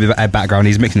Derek on the background.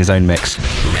 He's mixing his own mix.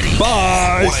 Ready?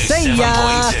 Bye. See ya.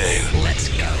 107.2. Let's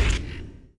go.